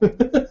talented.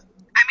 I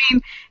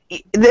mean,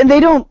 they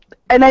don't,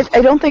 and I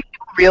don't think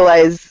people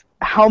realize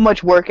how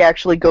much work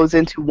actually goes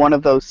into one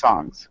of those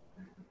songs,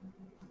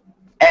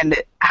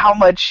 and how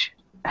much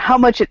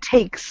it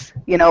takes,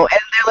 and they're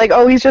like,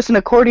 oh, he's just an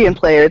accordion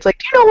player. It's like,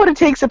 do you know what it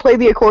takes to play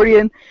the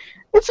accordion?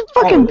 It's a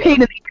fucking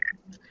pain in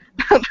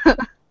the ear.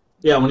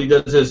 Yeah, when he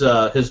does his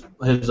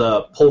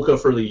polka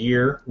for the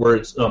year, where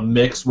it's a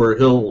mix where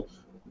he'll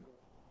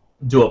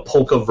do a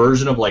polka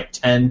version of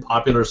 10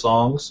 popular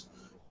songs.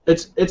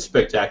 It's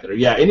spectacular.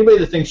 Yeah, anybody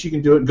that thinks you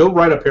can do it, go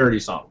write a parody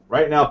song.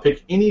 Right now,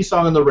 pick any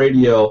song on the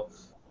radio,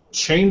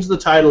 change the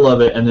title of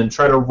it, and then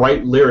try to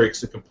write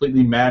lyrics that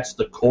completely match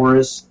the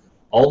chorus,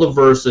 all the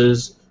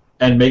verses,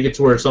 and make it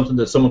to where it's something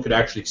that someone could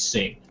actually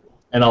sing.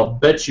 And I'll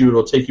bet you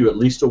it'll take you at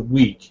least a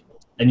week,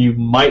 and you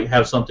might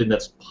have something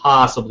that's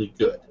possibly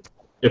good.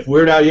 If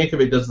Weird Al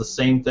Yankovic does the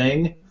same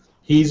thing,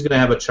 he's going to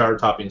have a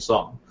chart-topping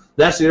song.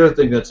 That's the other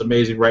thing that's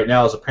amazing right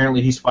now, is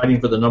apparently he's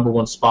fighting for the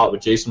 #1 spot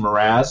with Jason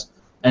Mraz.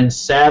 And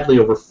sadly,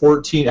 over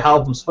 14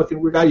 albums, fucking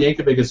Weird Al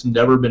Yankovic has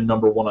never been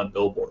 #1 on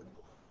Billboard.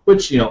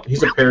 Which,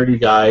 he's a parody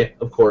guy,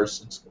 of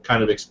course. It's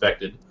kind of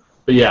expected.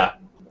 But yeah,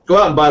 go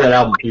out and buy that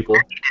album, people.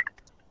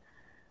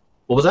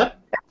 What was that?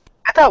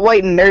 I thought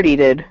White and Nerdy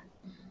did.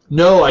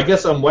 No, I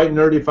guess White and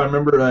Nerdy, if I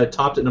remember,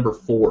 topped at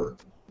 #4.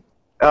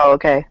 Oh,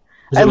 okay.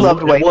 I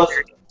loved White and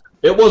Nerdy.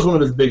 It was one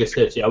of his biggest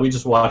hits, yeah. We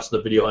just watched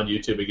the video on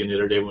YouTube again the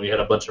other day when we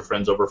had a bunch of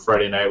friends over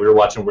Friday night. We were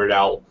watching Weird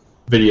Al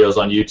videos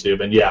on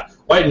YouTube, and yeah,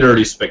 White and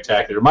Nerdy's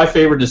spectacular. My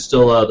favorite is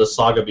still The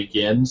Saga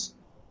Begins.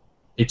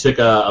 He took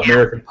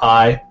American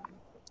Pie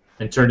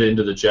and turned it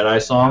into the Jedi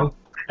song,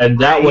 and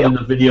that one in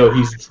the video,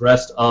 he's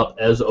dressed up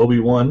as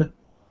Obi-Wan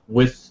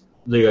with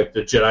the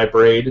Jedi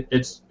braid.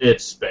 It's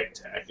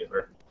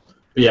spectacular.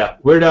 But yeah,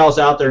 Weird Al's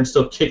out there and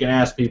still kicking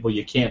ass, people.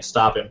 You can't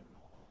stop him.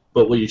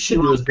 But what you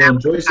should do is go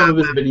enjoy some of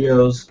his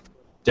videos,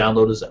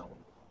 download his album.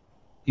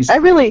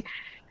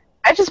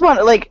 I just want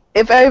to,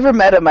 if I ever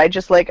met him, I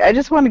just want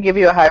to give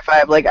you a high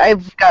five.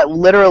 I've got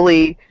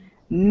literally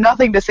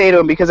nothing to say to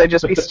him because I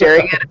just be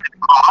staring at him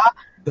in awe.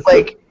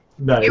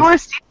 Nice. You are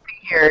standing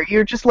here,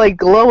 you're just,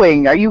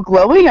 glowing. Are you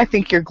glowing? I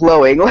think you're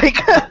glowing.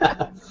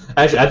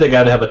 Actually, I think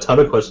I'd have a ton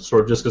of questions for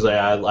him just because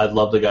I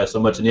love the guy so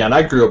much. And yeah, and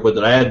I grew up with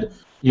it. I had,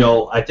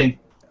 I think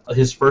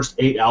his first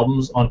 8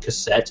 albums on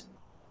cassette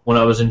when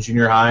I was in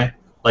junior high.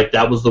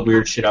 That was the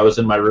weird shit I was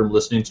in my room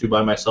listening to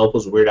by myself,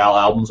 was Weird Al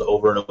albums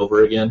over and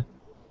over again.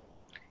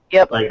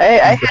 Yep, I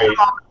had them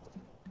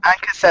on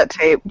cassette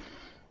tape.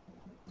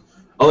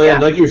 Oh yeah,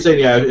 like you were saying,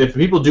 yeah. If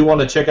people do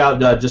want to check out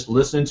just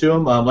listening to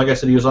him, like I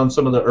said, he was on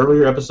some of the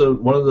earlier episodes,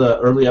 one of the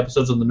early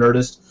episodes of The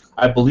Nerdist.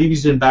 I believe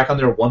he's been back on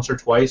there once or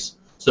twice.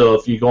 So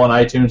if you go on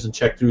iTunes and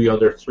check through,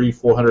 their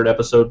 300-400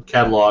 episode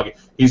catalog,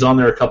 he's on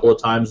there a couple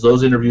of times.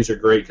 Those interviews are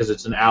great because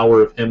it's an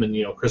hour of him and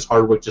Chris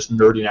Hardwick just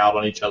nerding out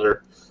on each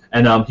other.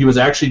 And he was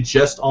actually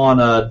just on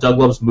Doug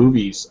Loves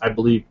Movies, I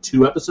believe,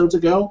 2 episodes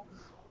ago,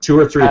 2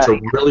 or 3. It's a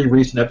really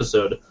recent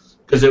episode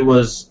because it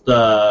was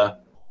the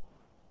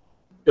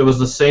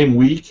same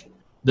week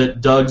that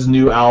Doug's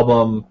new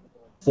album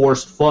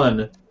Forced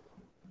Fun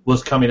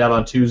was coming out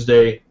on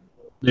Tuesday,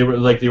 They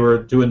were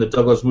doing the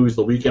Douglas movies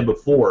the weekend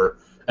before,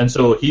 and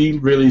so he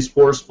released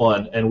Force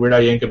Fun, and Weird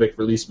Al Yankovic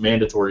released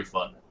Mandatory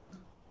Fun.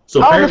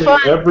 So apparently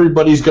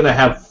everybody's going to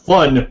have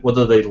fun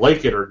whether they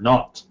like it or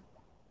not.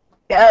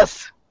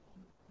 Yes.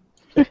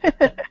 Well,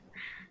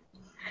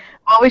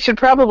 we should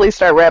probably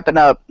start wrapping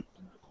up.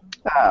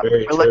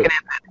 We're looking at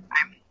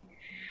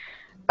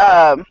that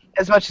time.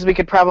 As much as we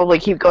could probably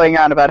keep going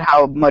on about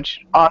how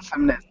much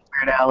awesomeness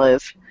Weird Al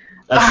is.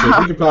 That's true.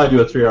 We could probably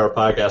do a 3-hour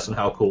podcast on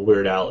how cool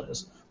Weird Al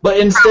is. But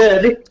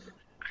instead,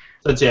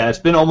 since it's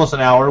been almost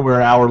an hour,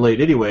 we're an hour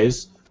late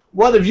anyways,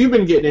 what have you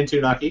been getting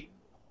into, Naki?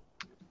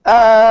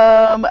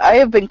 I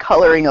have been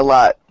coloring a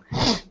lot.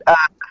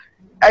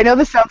 I know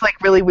this sounds like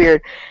really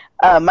weird.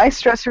 My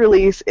stress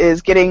release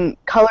is getting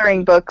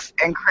coloring books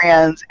and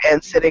crayons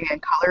and sitting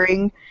and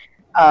coloring.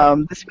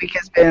 This week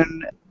has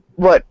been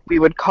what we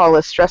would call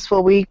a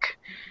stressful week.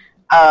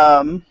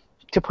 To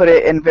put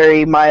it in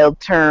very mild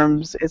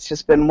terms, it's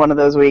just been one of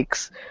those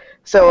weeks.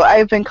 So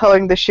I've been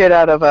coloring the shit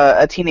out of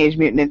a Teenage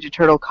Mutant Ninja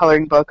Turtle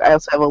coloring book. I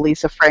also have a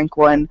Lisa Frank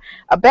one.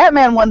 A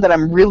Batman one that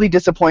I'm really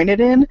disappointed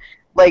in.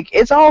 Like,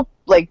 it's all,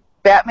 like,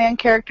 Batman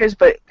characters,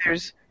 but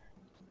there's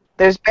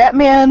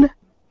Batman,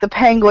 the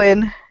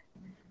Penguin,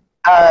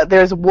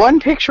 there's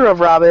one picture of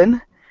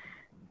Robin,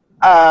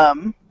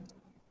 and,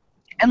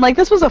 like,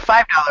 this was a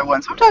 $5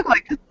 one, so I'm talking,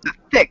 like,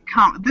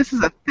 this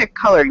is a thick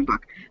coloring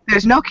book.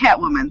 There's no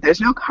Catwoman, there's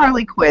no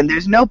Harley Quinn,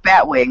 there's no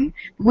Batwing,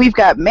 we've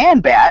got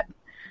Man-Bat,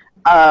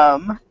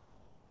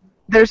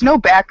 there's no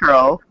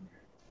Batgirl,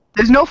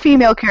 there's no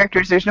female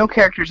characters, there's no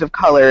characters of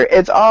color,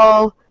 it's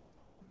all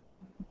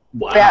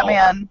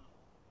Batman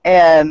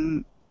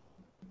and,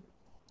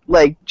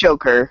 like,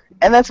 Joker,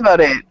 and that's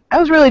about it. I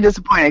was really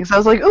disappointed, because I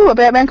was like, ooh, a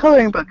Batman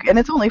coloring book, and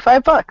it's only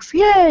 $5,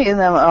 yay, and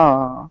then,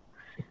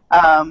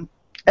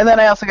 and then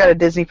I also got a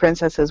Disney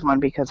Princesses one,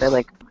 because I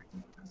like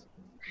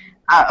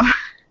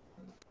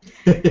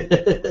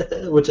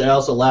which I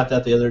also laughed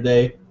at the other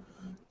day.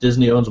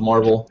 Disney owns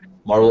Marvel,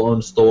 Marvel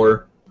owns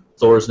Thor,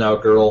 Thor's now a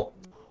girl,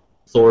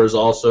 Thor is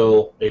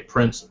also a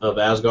prince of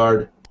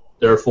Asgard,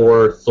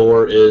 therefore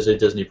Thor is a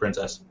Disney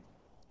princess.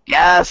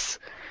 Yes!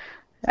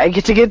 I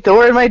get to get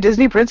Thor in my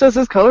Disney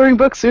Princesses coloring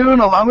book soon,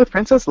 along with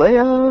Princess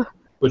Leia.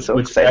 Which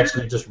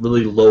actually just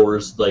really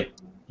lowers, like,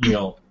 you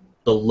know,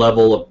 the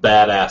level of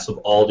badass of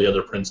all the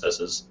other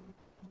princesses.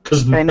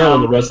 Because none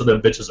of the rest of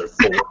them bitches are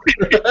Thor.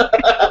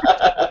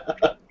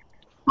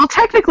 Well,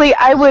 technically,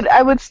 I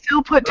would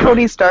still put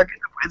Tony Stark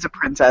as a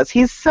princess.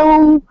 He's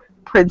so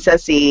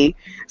princessy.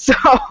 So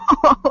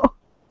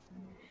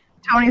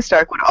Tony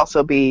Stark would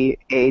also be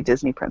a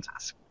Disney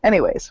princess.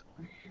 Anyways.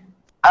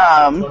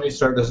 Tony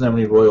Stark doesn't have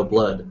any royal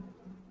blood.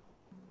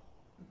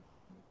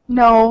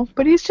 No,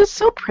 but he's just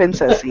so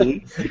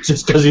princessy.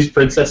 Just because he's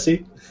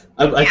princessy?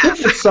 I think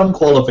there's some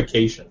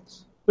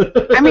qualifications.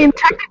 I mean,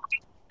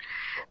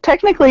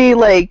 technically,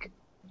 like,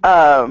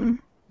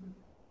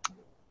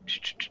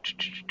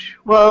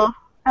 well,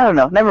 I don't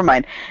know. Never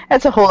mind.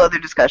 That's a whole other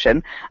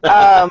discussion.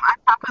 On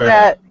top of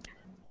that,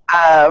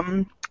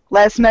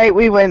 last night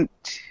we went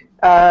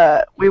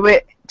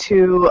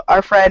to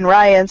our friend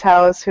Ryan's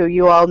house, who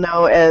you all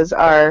know as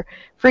our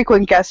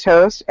frequent guest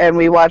host, and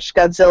we watched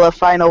Godzilla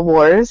Final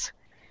Wars,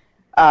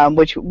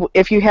 which,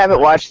 if you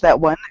haven't watched that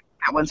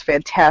one's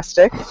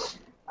fantastic.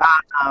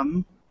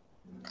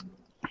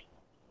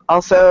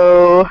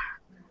 Also,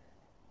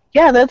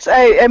 yeah,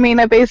 I mean,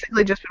 I've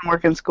basically just been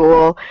working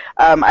school.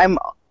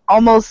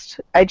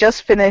 I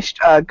just finished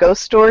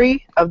Ghost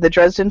Story of the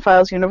Dresden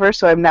Files universe,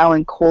 so I'm now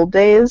in Cold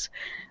Days.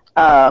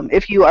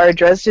 If you are a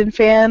Dresden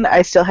fan,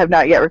 I still have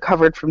not yet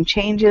recovered from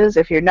Changes.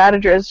 If you're not a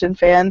Dresden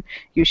fan,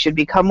 you should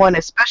become one,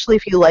 especially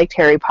if you liked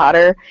Harry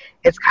Potter.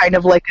 It's kind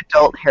of like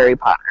adult Harry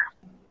Potter.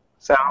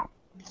 So,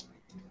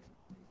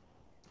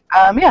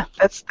 yeah,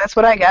 that's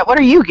what I got. What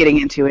are you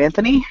getting into,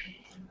 Anthony?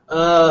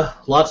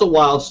 Lots of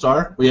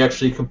WildStar. We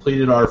actually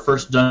completed our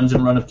first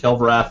dungeon run of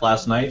Kelvarath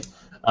last night.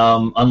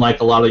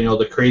 Unlike a lot of,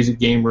 the crazy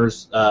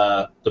gamers,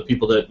 the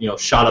people that,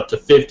 shot up to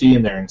 50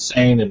 and they're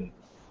insane and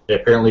they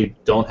apparently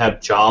don't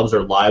have jobs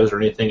or lives or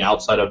anything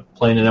outside of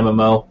playing an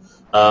MMO,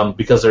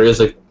 because there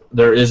is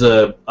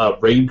a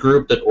raid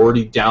group that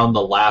already downed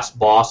the last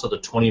boss of the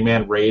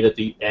 20-man raid at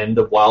the end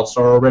of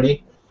WildStar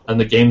already, and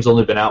the game's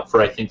only been out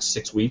for, I think,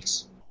 6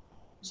 weeks.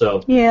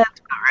 So yeah, that's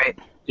about right.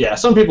 Yeah,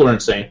 some people are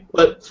insane.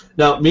 But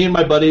now, me and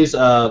my buddies,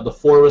 the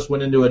four of us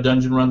went into a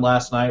dungeon run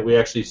last night. We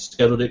actually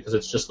scheduled it because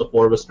it's just the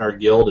four of us in our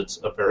guild. It's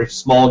a very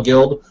small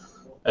guild.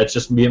 It's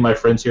just me and my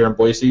friends here in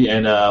Boise,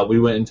 and we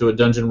went into a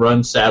dungeon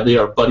run. Sadly,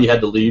 our buddy had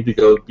to leave to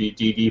go be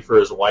DD for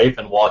his wife,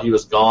 and while he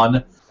was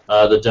gone,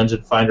 the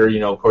dungeon finder,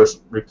 of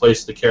course,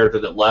 replaced the character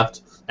that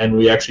left, and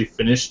we actually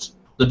finished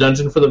the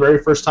dungeon for the very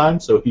first time,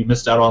 so he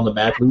missed out on the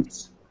mad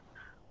loots.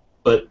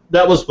 But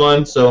that was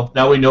fun, so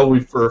now we know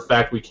for a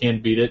fact we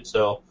can beat it,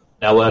 so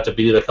now we'll have to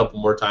beat it a couple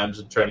more times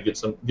and try to get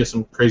some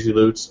crazy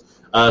loots.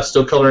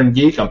 Still coloring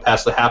Geek. I'm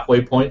past the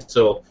halfway point,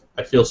 so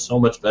I feel so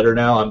much better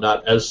now. I'm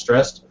not as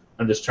stressed.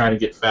 I'm just trying to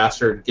get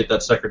faster and get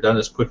that sucker done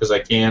as quick as I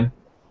can.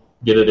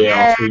 Get it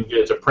out so we can get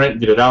it to print,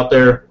 get it out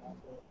there.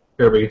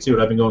 Everybody can see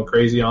what I've been going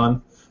crazy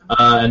on.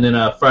 And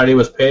then Friday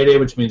was payday,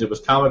 which means it was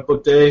comic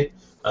book day.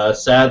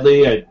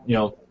 Sadly, I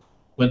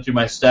went through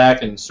my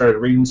stack and started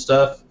reading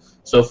stuff.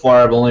 So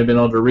far, I've only been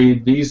able to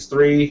read these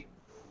 3.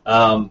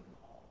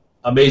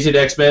 Amazing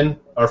X-Men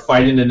are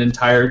fighting an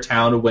entire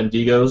town of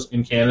Wendigos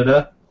in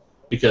Canada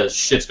because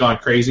shit's gone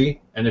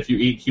crazy, and if you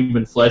eat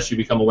human flesh, you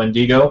become a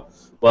Wendigo.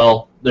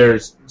 Well,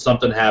 there's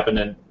something happened,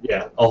 and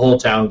a whole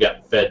town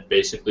got fed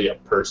basically a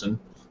person.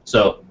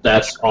 So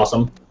that's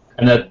awesome.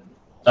 And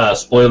that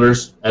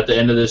spoilers, at the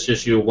end of this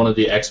issue, one of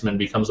the X-Men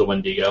becomes a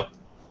Wendigo.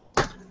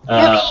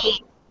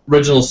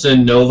 Original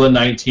Sin Nova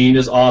 19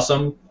 is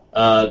awesome.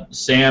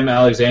 Sam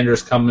Alexander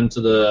is coming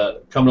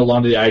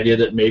along to the idea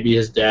that maybe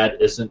his dad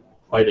isn't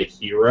quite a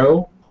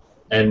hero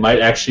and might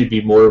actually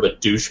be more of a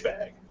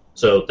douchebag.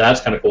 So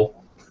that's kind of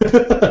cool.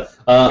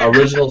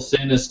 Original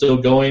Sin is still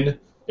going.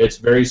 It's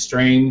very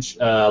strange.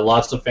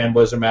 Lots of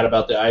fanboys are mad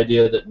about the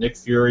idea that Nick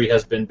Fury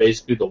has been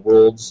basically the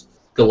world's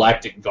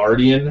galactic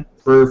guardian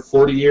for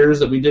 40 years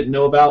that we didn't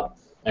know about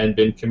and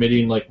been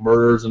committing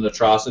murders and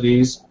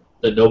atrocities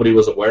that nobody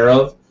was aware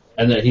of,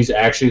 and that he's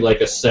actually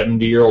a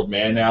 70-year-old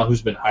man now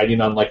who's been hiding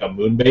on a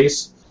moon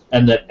base,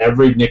 and that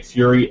every Nick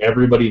Fury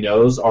everybody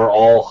knows are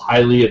all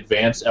highly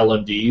advanced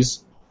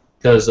LMDs.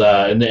 Because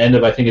in the end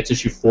of, I think it's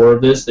issue 4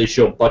 of this, they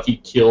show Bucky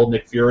kill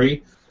Nick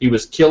Fury. He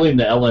was killing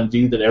the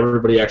LMD that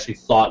everybody actually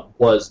thought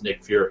was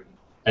Nick Fury.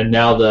 And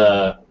now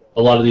a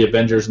lot of the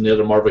Avengers and the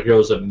other Marvel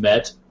heroes have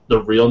met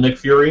the real Nick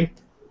Fury,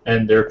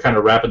 and they're kind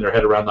of wrapping their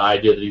head around the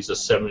idea that he's a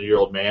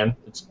 70-year-old man.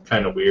 It's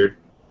kind of weird.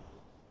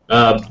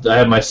 I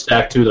have my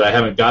stack, too, that I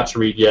haven't got to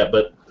read yet,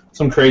 but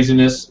some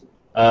craziness.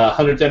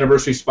 100th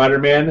Anniversary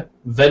Spider-Man,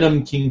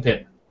 Venom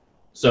Kingpin.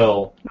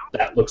 So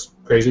that looks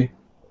crazy.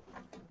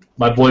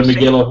 My boy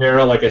Miguel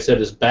O'Hara, like I said,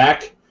 is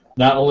back.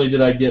 Not only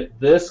did I get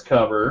this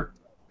cover,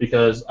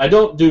 because I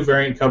don't do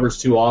variant covers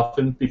too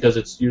often, because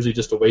it's usually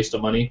just a waste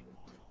of money,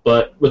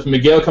 but with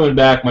Miguel coming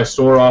back, my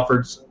store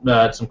offered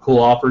some cool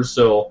offers,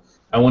 so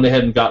I went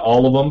ahead and got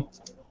all of them.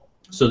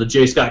 So the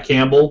J. Scott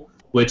Campbell,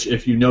 which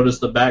if you notice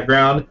the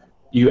background,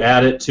 you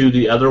add it to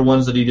the other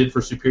ones that he did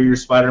for Superior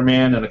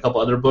Spider-Man and a couple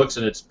other books,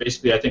 and it's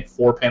basically, I think,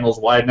 4 panels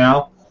wide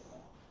now.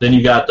 Then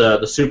you got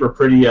the super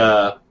pretty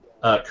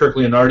Kirk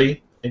Leonardi,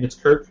 I think it's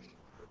Kirk,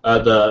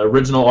 the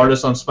original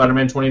artist on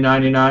Spider-Man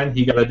 2099.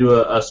 He got to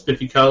do a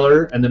spiffy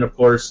color, and then, of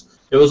course,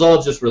 it was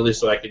all just really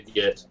so I could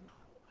get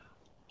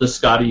the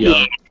Scotty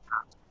Young,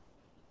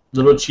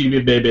 little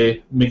chibi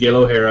baby Miguel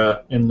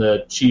O'Hara in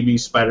the chibi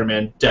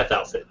Spider-Man death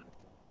outfit.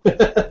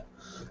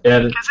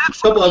 And a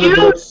couple other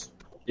books.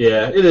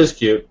 Yeah, it is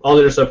cute. All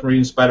the other stuff from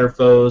reading Spider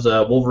Foes,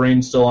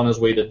 Wolverine's still on his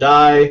way to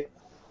die,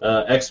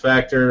 X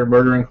Factor,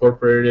 Murder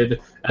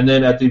Incorporated, and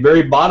then at the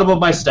very bottom of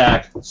my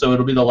stack, so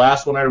it'll be the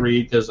last one I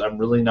read because I'm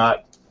really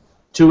not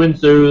too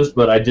enthused,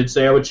 but I did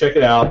say I would check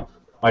it out.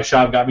 My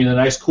shop got me the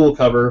nice cool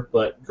cover,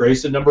 but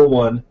Grayson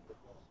 #1.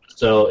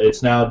 So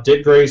it's now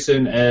Dick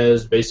Grayson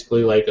as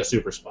basically like a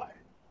super spy.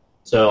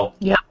 So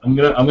yeah. I'm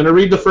gonna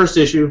read the first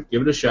issue,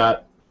 give it a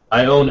shot.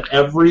 I own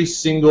every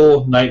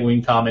single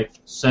Nightwing comic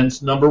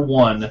since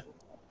 #1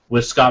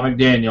 with Scott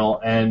McDaniel,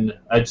 and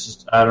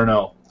I don't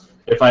know.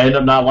 If I end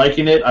up not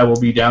liking it, I will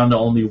be down to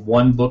only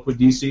one book with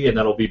DC, and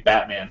that'll be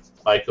Batman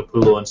by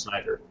Capullo and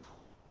Snyder.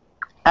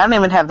 I don't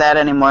even have that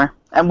anymore.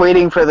 I'm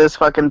waiting for this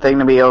fucking thing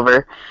to be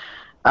over.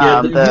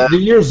 Yeah, the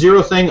Year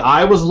Zero thing,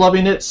 I was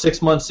loving it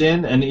 6 months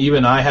in, and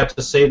even I have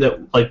to say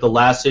that, like, the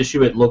last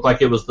issue, it looked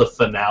like it was the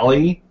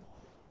finale,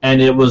 and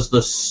it was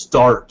the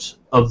start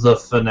of the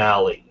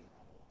finale.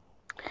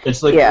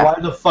 It's like, Why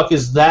the fuck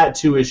is that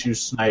 2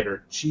 issues,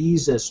 Snyder?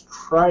 Jesus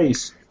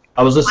Christ.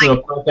 I was listening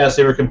to a podcast,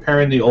 they were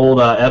comparing the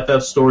old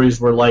FF stories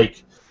where,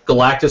 like,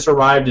 Galactus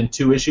arrived in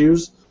 2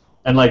 issues,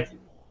 and, like,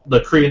 the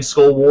Korean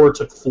Skull War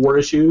took 4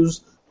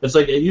 issues. It's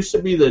like, it used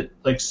to be that,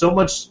 like, so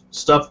much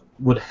stuff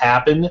would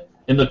happen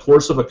in the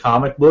course of a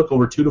comic book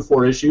over 2 to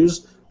 4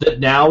 issues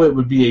that now it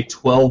would be a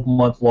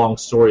 12-month-long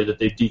story that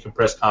they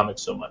decompress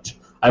comics so much.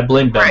 I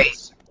blame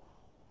Bendis.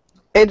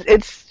 Right.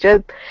 It's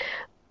just...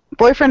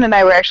 Boyfriend and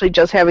I were actually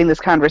just having this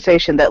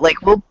conversation that, like,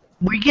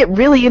 we get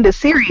really into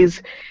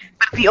series,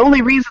 but the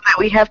only reason that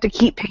we have to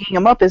keep picking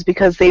them up is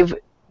because the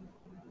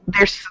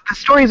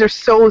stories are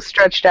so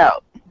stretched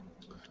out.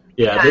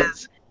 Yeah,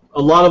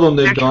 a lot of them,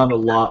 they've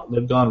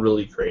gone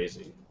really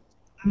crazy.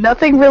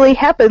 Nothing really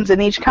happens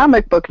in each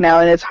comic book now,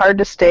 and it's hard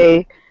to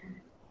stay,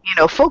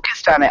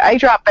 focused on it. I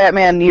dropped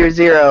Batman Year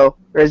Zero,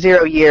 or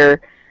Zero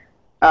Year,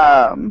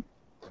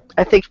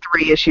 I think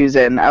 3 issues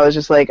in. I was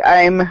just like,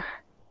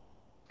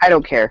 I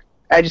don't care.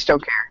 I just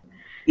don't care.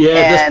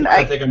 Yeah,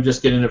 I think I'm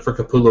just getting it for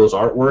Capullo's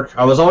artwork.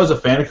 I was always a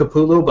fan of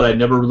Capullo, but I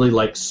never really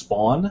liked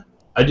Spawn.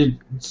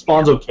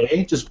 Spawn's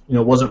okay, just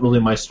wasn't really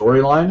my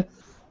storyline.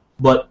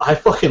 But I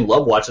fucking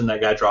love watching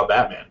that guy draw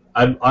Batman.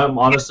 I'm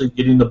honestly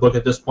getting the book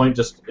at this point.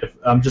 If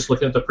I'm just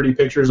looking at the pretty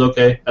pictures,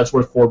 okay, that's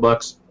worth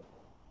 $4.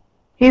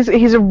 He's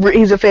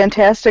a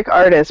fantastic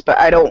artist, but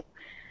I don't.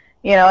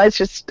 It's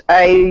just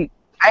I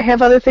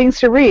have other things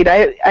to read.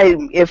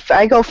 If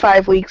I go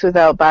 5 weeks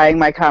without buying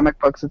my comic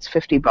books, it's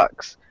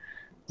 $50.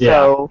 Yeah.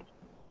 So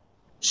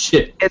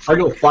Shit, if I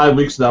go 5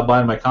 weeks without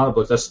buying my comic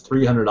books, that's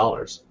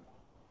 $300.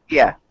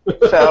 Yeah.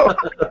 So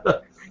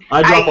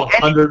I drop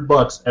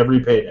 $100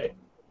 every payday.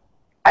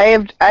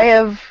 I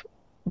have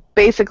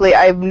basically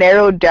I've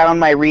narrowed down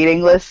my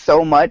reading list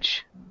so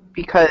much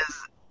because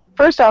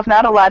first off,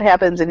 not a lot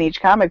happens in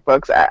each comic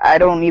books. I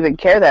don't even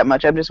care that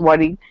much. I just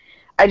want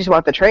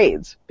the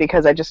trades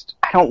because I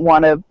don't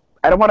want to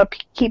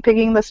keep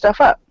picking this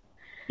stuff up.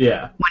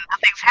 Yeah. When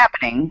nothing's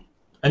happening.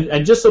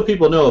 And just so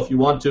people know, if you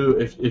want to,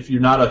 if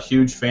you're not a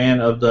huge fan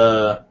of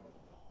the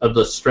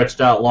stretched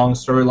out long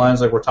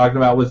storylines like we're talking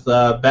about with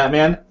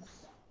Batman,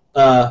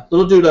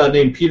 little dude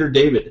named Peter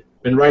David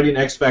been writing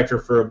X Factor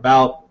for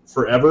about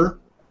forever,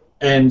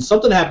 and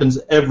something happens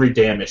every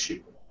damn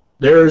issue.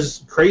 There's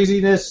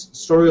craziness,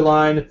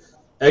 storyline,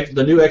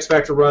 the new X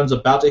Factor run's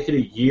about to hit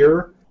a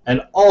year,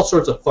 and all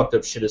sorts of fucked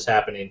up shit is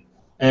happening.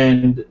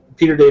 And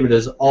Peter David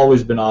has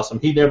always been awesome.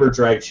 He never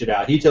drags shit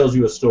out. He tells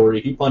you a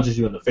story. He punches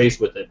you in the face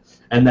with it.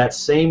 And that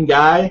same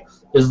guy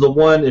is the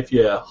one, if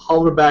you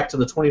holler back to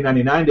the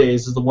 2099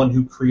 days, is the one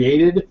who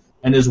created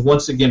and is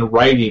once again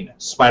writing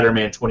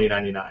Spider-Man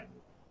 2099.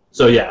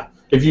 So yeah,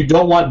 if you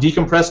don't want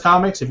decompressed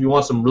comics, if you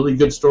want some really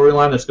good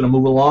storyline that's going to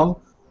move along,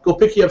 go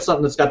pick you up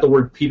something that's got the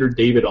word Peter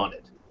David on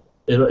it.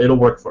 It'll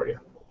work for you.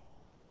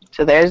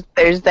 So there's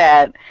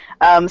that.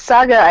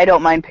 Saga, I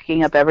don't mind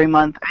picking up every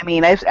month. I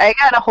mean, I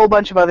got a whole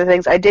bunch of other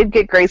things. I did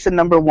get Grayson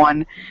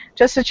 #1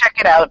 just to check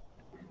it out,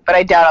 but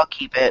I doubt I'll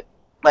keep it.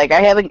 Like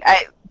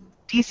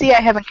DC, I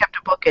haven't kept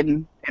a book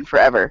in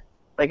forever.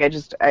 Like I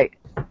just don't.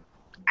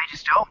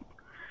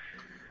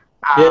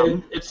 Yeah,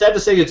 it's sad to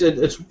say.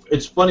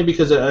 It's funny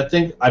because I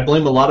think I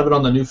blame a lot of it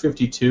on the New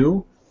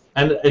 52,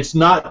 and it's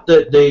not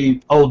that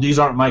these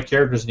aren't my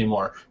characters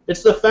anymore.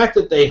 It's the fact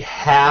that they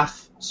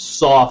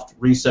soft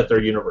reset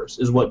their universe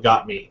is what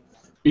got me.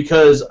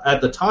 Because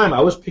at the time,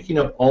 I was picking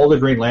up all the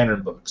Green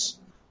Lantern books.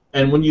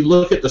 And when you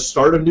look at the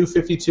start of New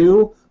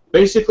 52,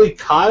 basically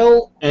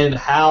Kyle and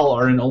Hal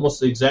are in almost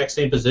the exact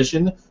same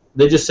position.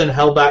 They just send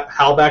Hal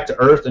back to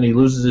Earth, and he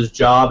loses his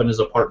job and his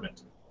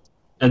apartment.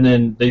 And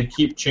then they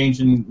keep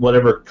changing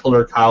whatever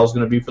color Kyle's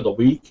going to be for the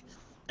week.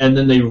 And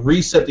then they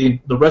reset the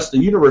rest of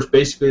the universe.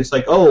 Basically, it's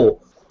like,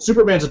 oh,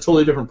 Superman's a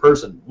totally different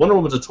person. Wonder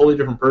Woman's a totally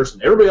different person.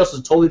 Everybody else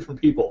is totally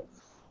different people.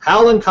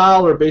 Hal and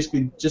Kyle are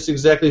basically just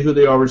exactly who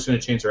they are. We're just going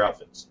to change their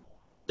outfits.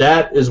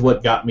 That is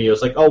what got me. It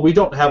was like, oh, we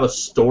don't have a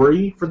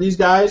story for these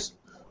guys,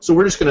 so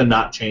we're just going to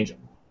not change them.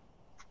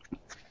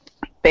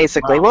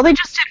 Basically. Wow. Well, they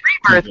just did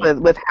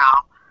Rebirth with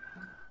Hal.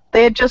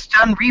 They had just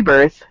done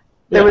Rebirth.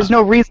 There was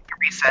no reason to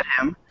reset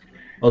him.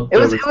 Well,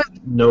 there was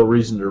no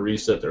reason to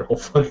reset their whole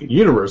fucking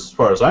universe as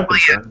far as I'm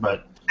concerned,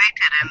 but they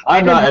didn't.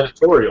 I'm not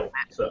editorial,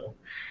 so...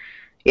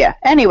 Yeah,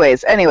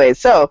 anyways,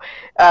 so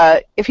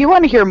if you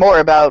want to hear more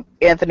about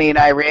Anthony and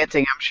I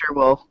ranting, I'm sure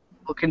we'll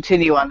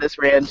continue on this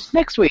rant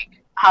next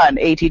week on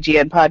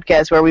ATGN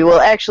Podcast, where we will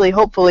actually,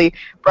 hopefully,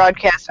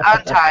 broadcast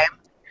on time.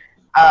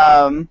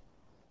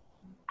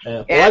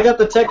 Well, I got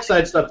the tech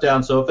side stuff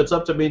down, so if it's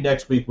up to me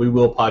next week, we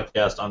will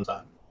podcast on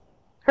time.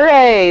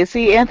 Hooray!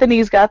 See,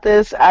 Anthony's got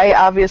this. I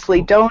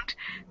obviously don't.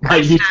 My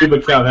YouTube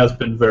account has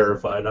been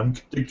verified. I'm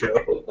good to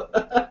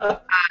go.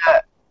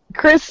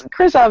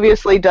 Chris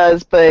obviously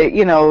does, but,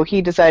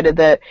 he decided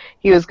that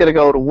he was going to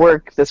go to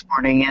work this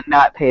morning and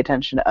not pay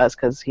attention to us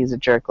because he's a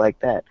jerk like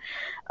that.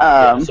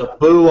 So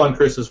boo on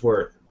Chris's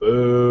work.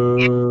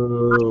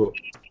 Boo.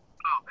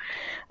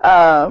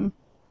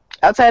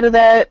 Outside of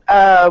that,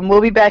 we'll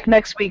be back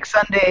next week,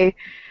 Sunday,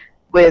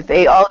 with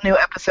a all-new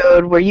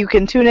episode where you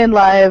can tune in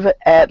live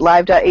at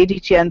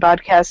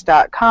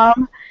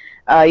live.atgnpodcast.com.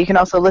 You can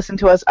also listen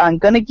to us on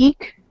Gonna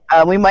Geek.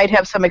 We might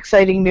have some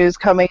exciting news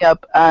coming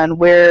up on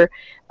where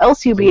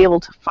else you'll be able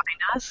to find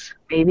us,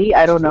 maybe.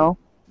 I don't know.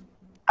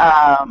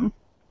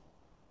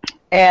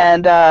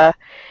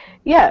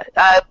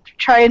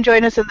 Try and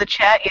join us in the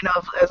chat,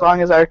 as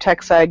long as our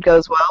tech side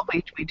goes well.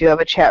 We do have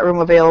a chat room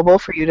available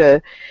for you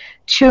to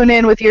tune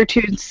in with your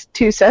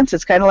two cents.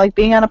 It's kind of like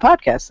being on a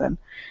podcast then.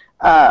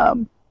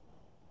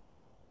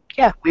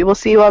 We will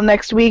see you all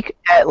next week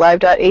at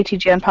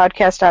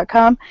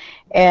live.atgnpodcast.com,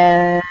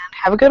 and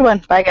have a good one.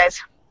 Bye,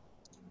 guys.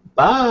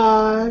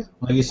 Bye.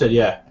 Like you said,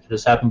 it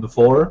has happened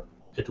before.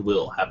 It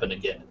will happen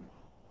again.